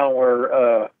all around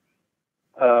where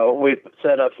we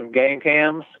set up some game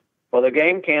cams. Well, the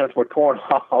game cams were torn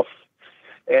off,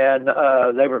 and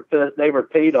they were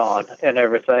peed on and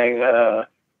everything.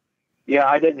 Yeah,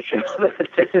 I didn't show that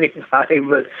to anybody,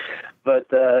 but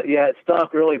yeah, it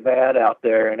stunk really bad out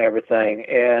there and everything,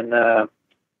 and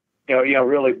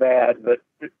really bad. But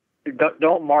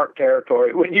don't mark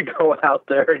territory when you go out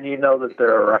there and you know that they're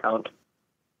around.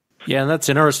 Yeah, and that's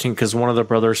interesting because one of the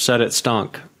brothers said it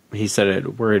stunk. He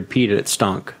said where it peed, it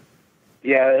stunk.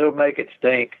 Yeah, it'll make it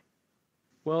stink.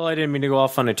 Well, I didn't mean to go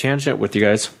off on a tangent with you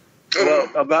guys. Well,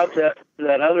 about that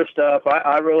other stuff,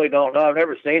 I really don't know. I've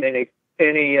never seen anything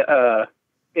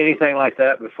like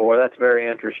that before. That's very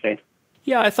interesting.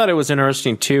 Yeah, I thought it was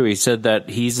interesting too. He said that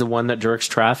he's the one that directs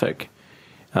traffic,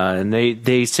 and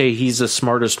they say he's the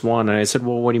smartest one. And I said,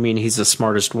 well, what do you mean he's the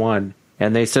smartest one?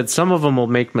 And they said some of them will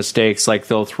make mistakes, like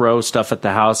they'll throw stuff at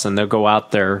the house and they'll go out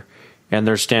there and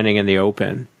they're standing in the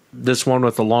open. This one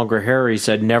with the longer hair, he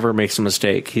said, never makes a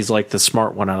mistake. He's like the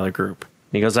smart one out of the group.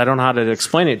 And he goes, I don't know how to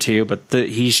explain it to you, but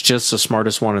he's just the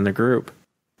smartest one in the group.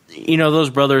 Those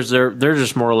brothers, they're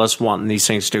just more or less wanting these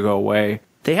things to go away.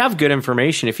 They have good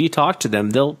information. If you talk to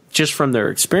them, they'll, just from their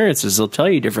experiences, they'll tell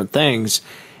you different things.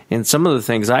 And some of the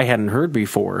things I hadn't heard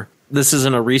before. This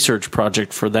isn't a research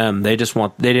project for them. They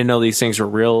didn't know these things were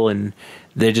real, and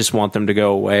they just want them to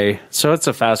go away. So it's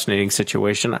a fascinating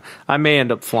situation. I may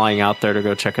end up flying out there to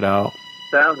go check it out.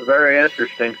 Sounds very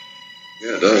interesting.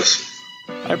 Yeah, it does.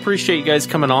 I appreciate you guys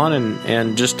coming on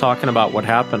and just talking about what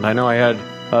happened. I know I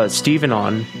had Steven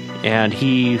on, and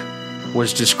he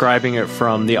was describing it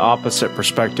from the opposite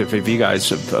perspective of you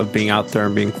guys, of being out there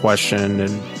and being questioned.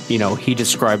 And, you know, he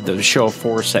described the show of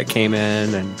force that came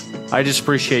in. And I just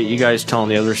appreciate you guys telling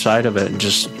the other side of it and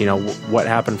just, you know, what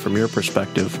happened from your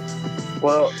perspective.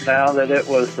 Well, now that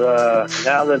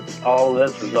now that all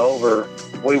this is over,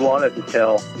 we wanted to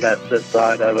tell that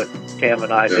side of it. Tim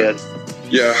and I did.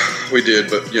 Yeah, we did,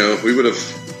 but, you know, we would have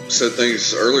said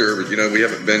things earlier, but, you know, we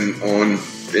haven't been on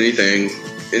anything,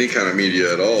 any kind of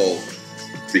media at all,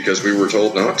 because we were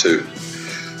told not to.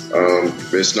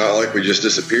 It's not like we just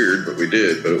disappeared, but we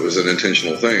did, but it was an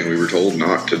intentional thing. We were told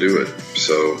not to do it,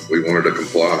 so we wanted to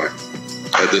comply.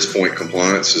 At this point,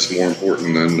 compliance is more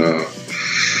important than,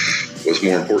 was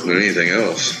more important than anything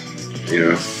else, you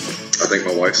know. I think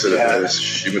my wife said it best.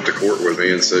 She went to court with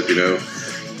me and said, you know,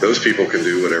 those people can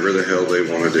do whatever the hell they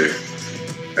want to do,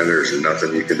 and there's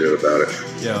nothing you can do about it.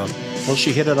 Yeah. Well,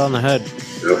 she hit it on the head.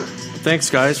 Yep. Thanks,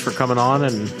 guys, for coming on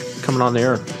and coming on the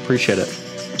air. Appreciate it.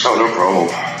 Oh, no problem.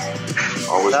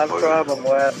 Always Not a problem,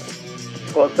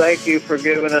 Wes. Well, thank you for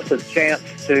giving us a chance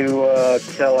to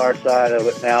tell our side of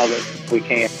it now that we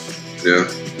can. Yeah.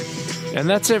 And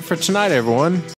that's it for tonight, everyone.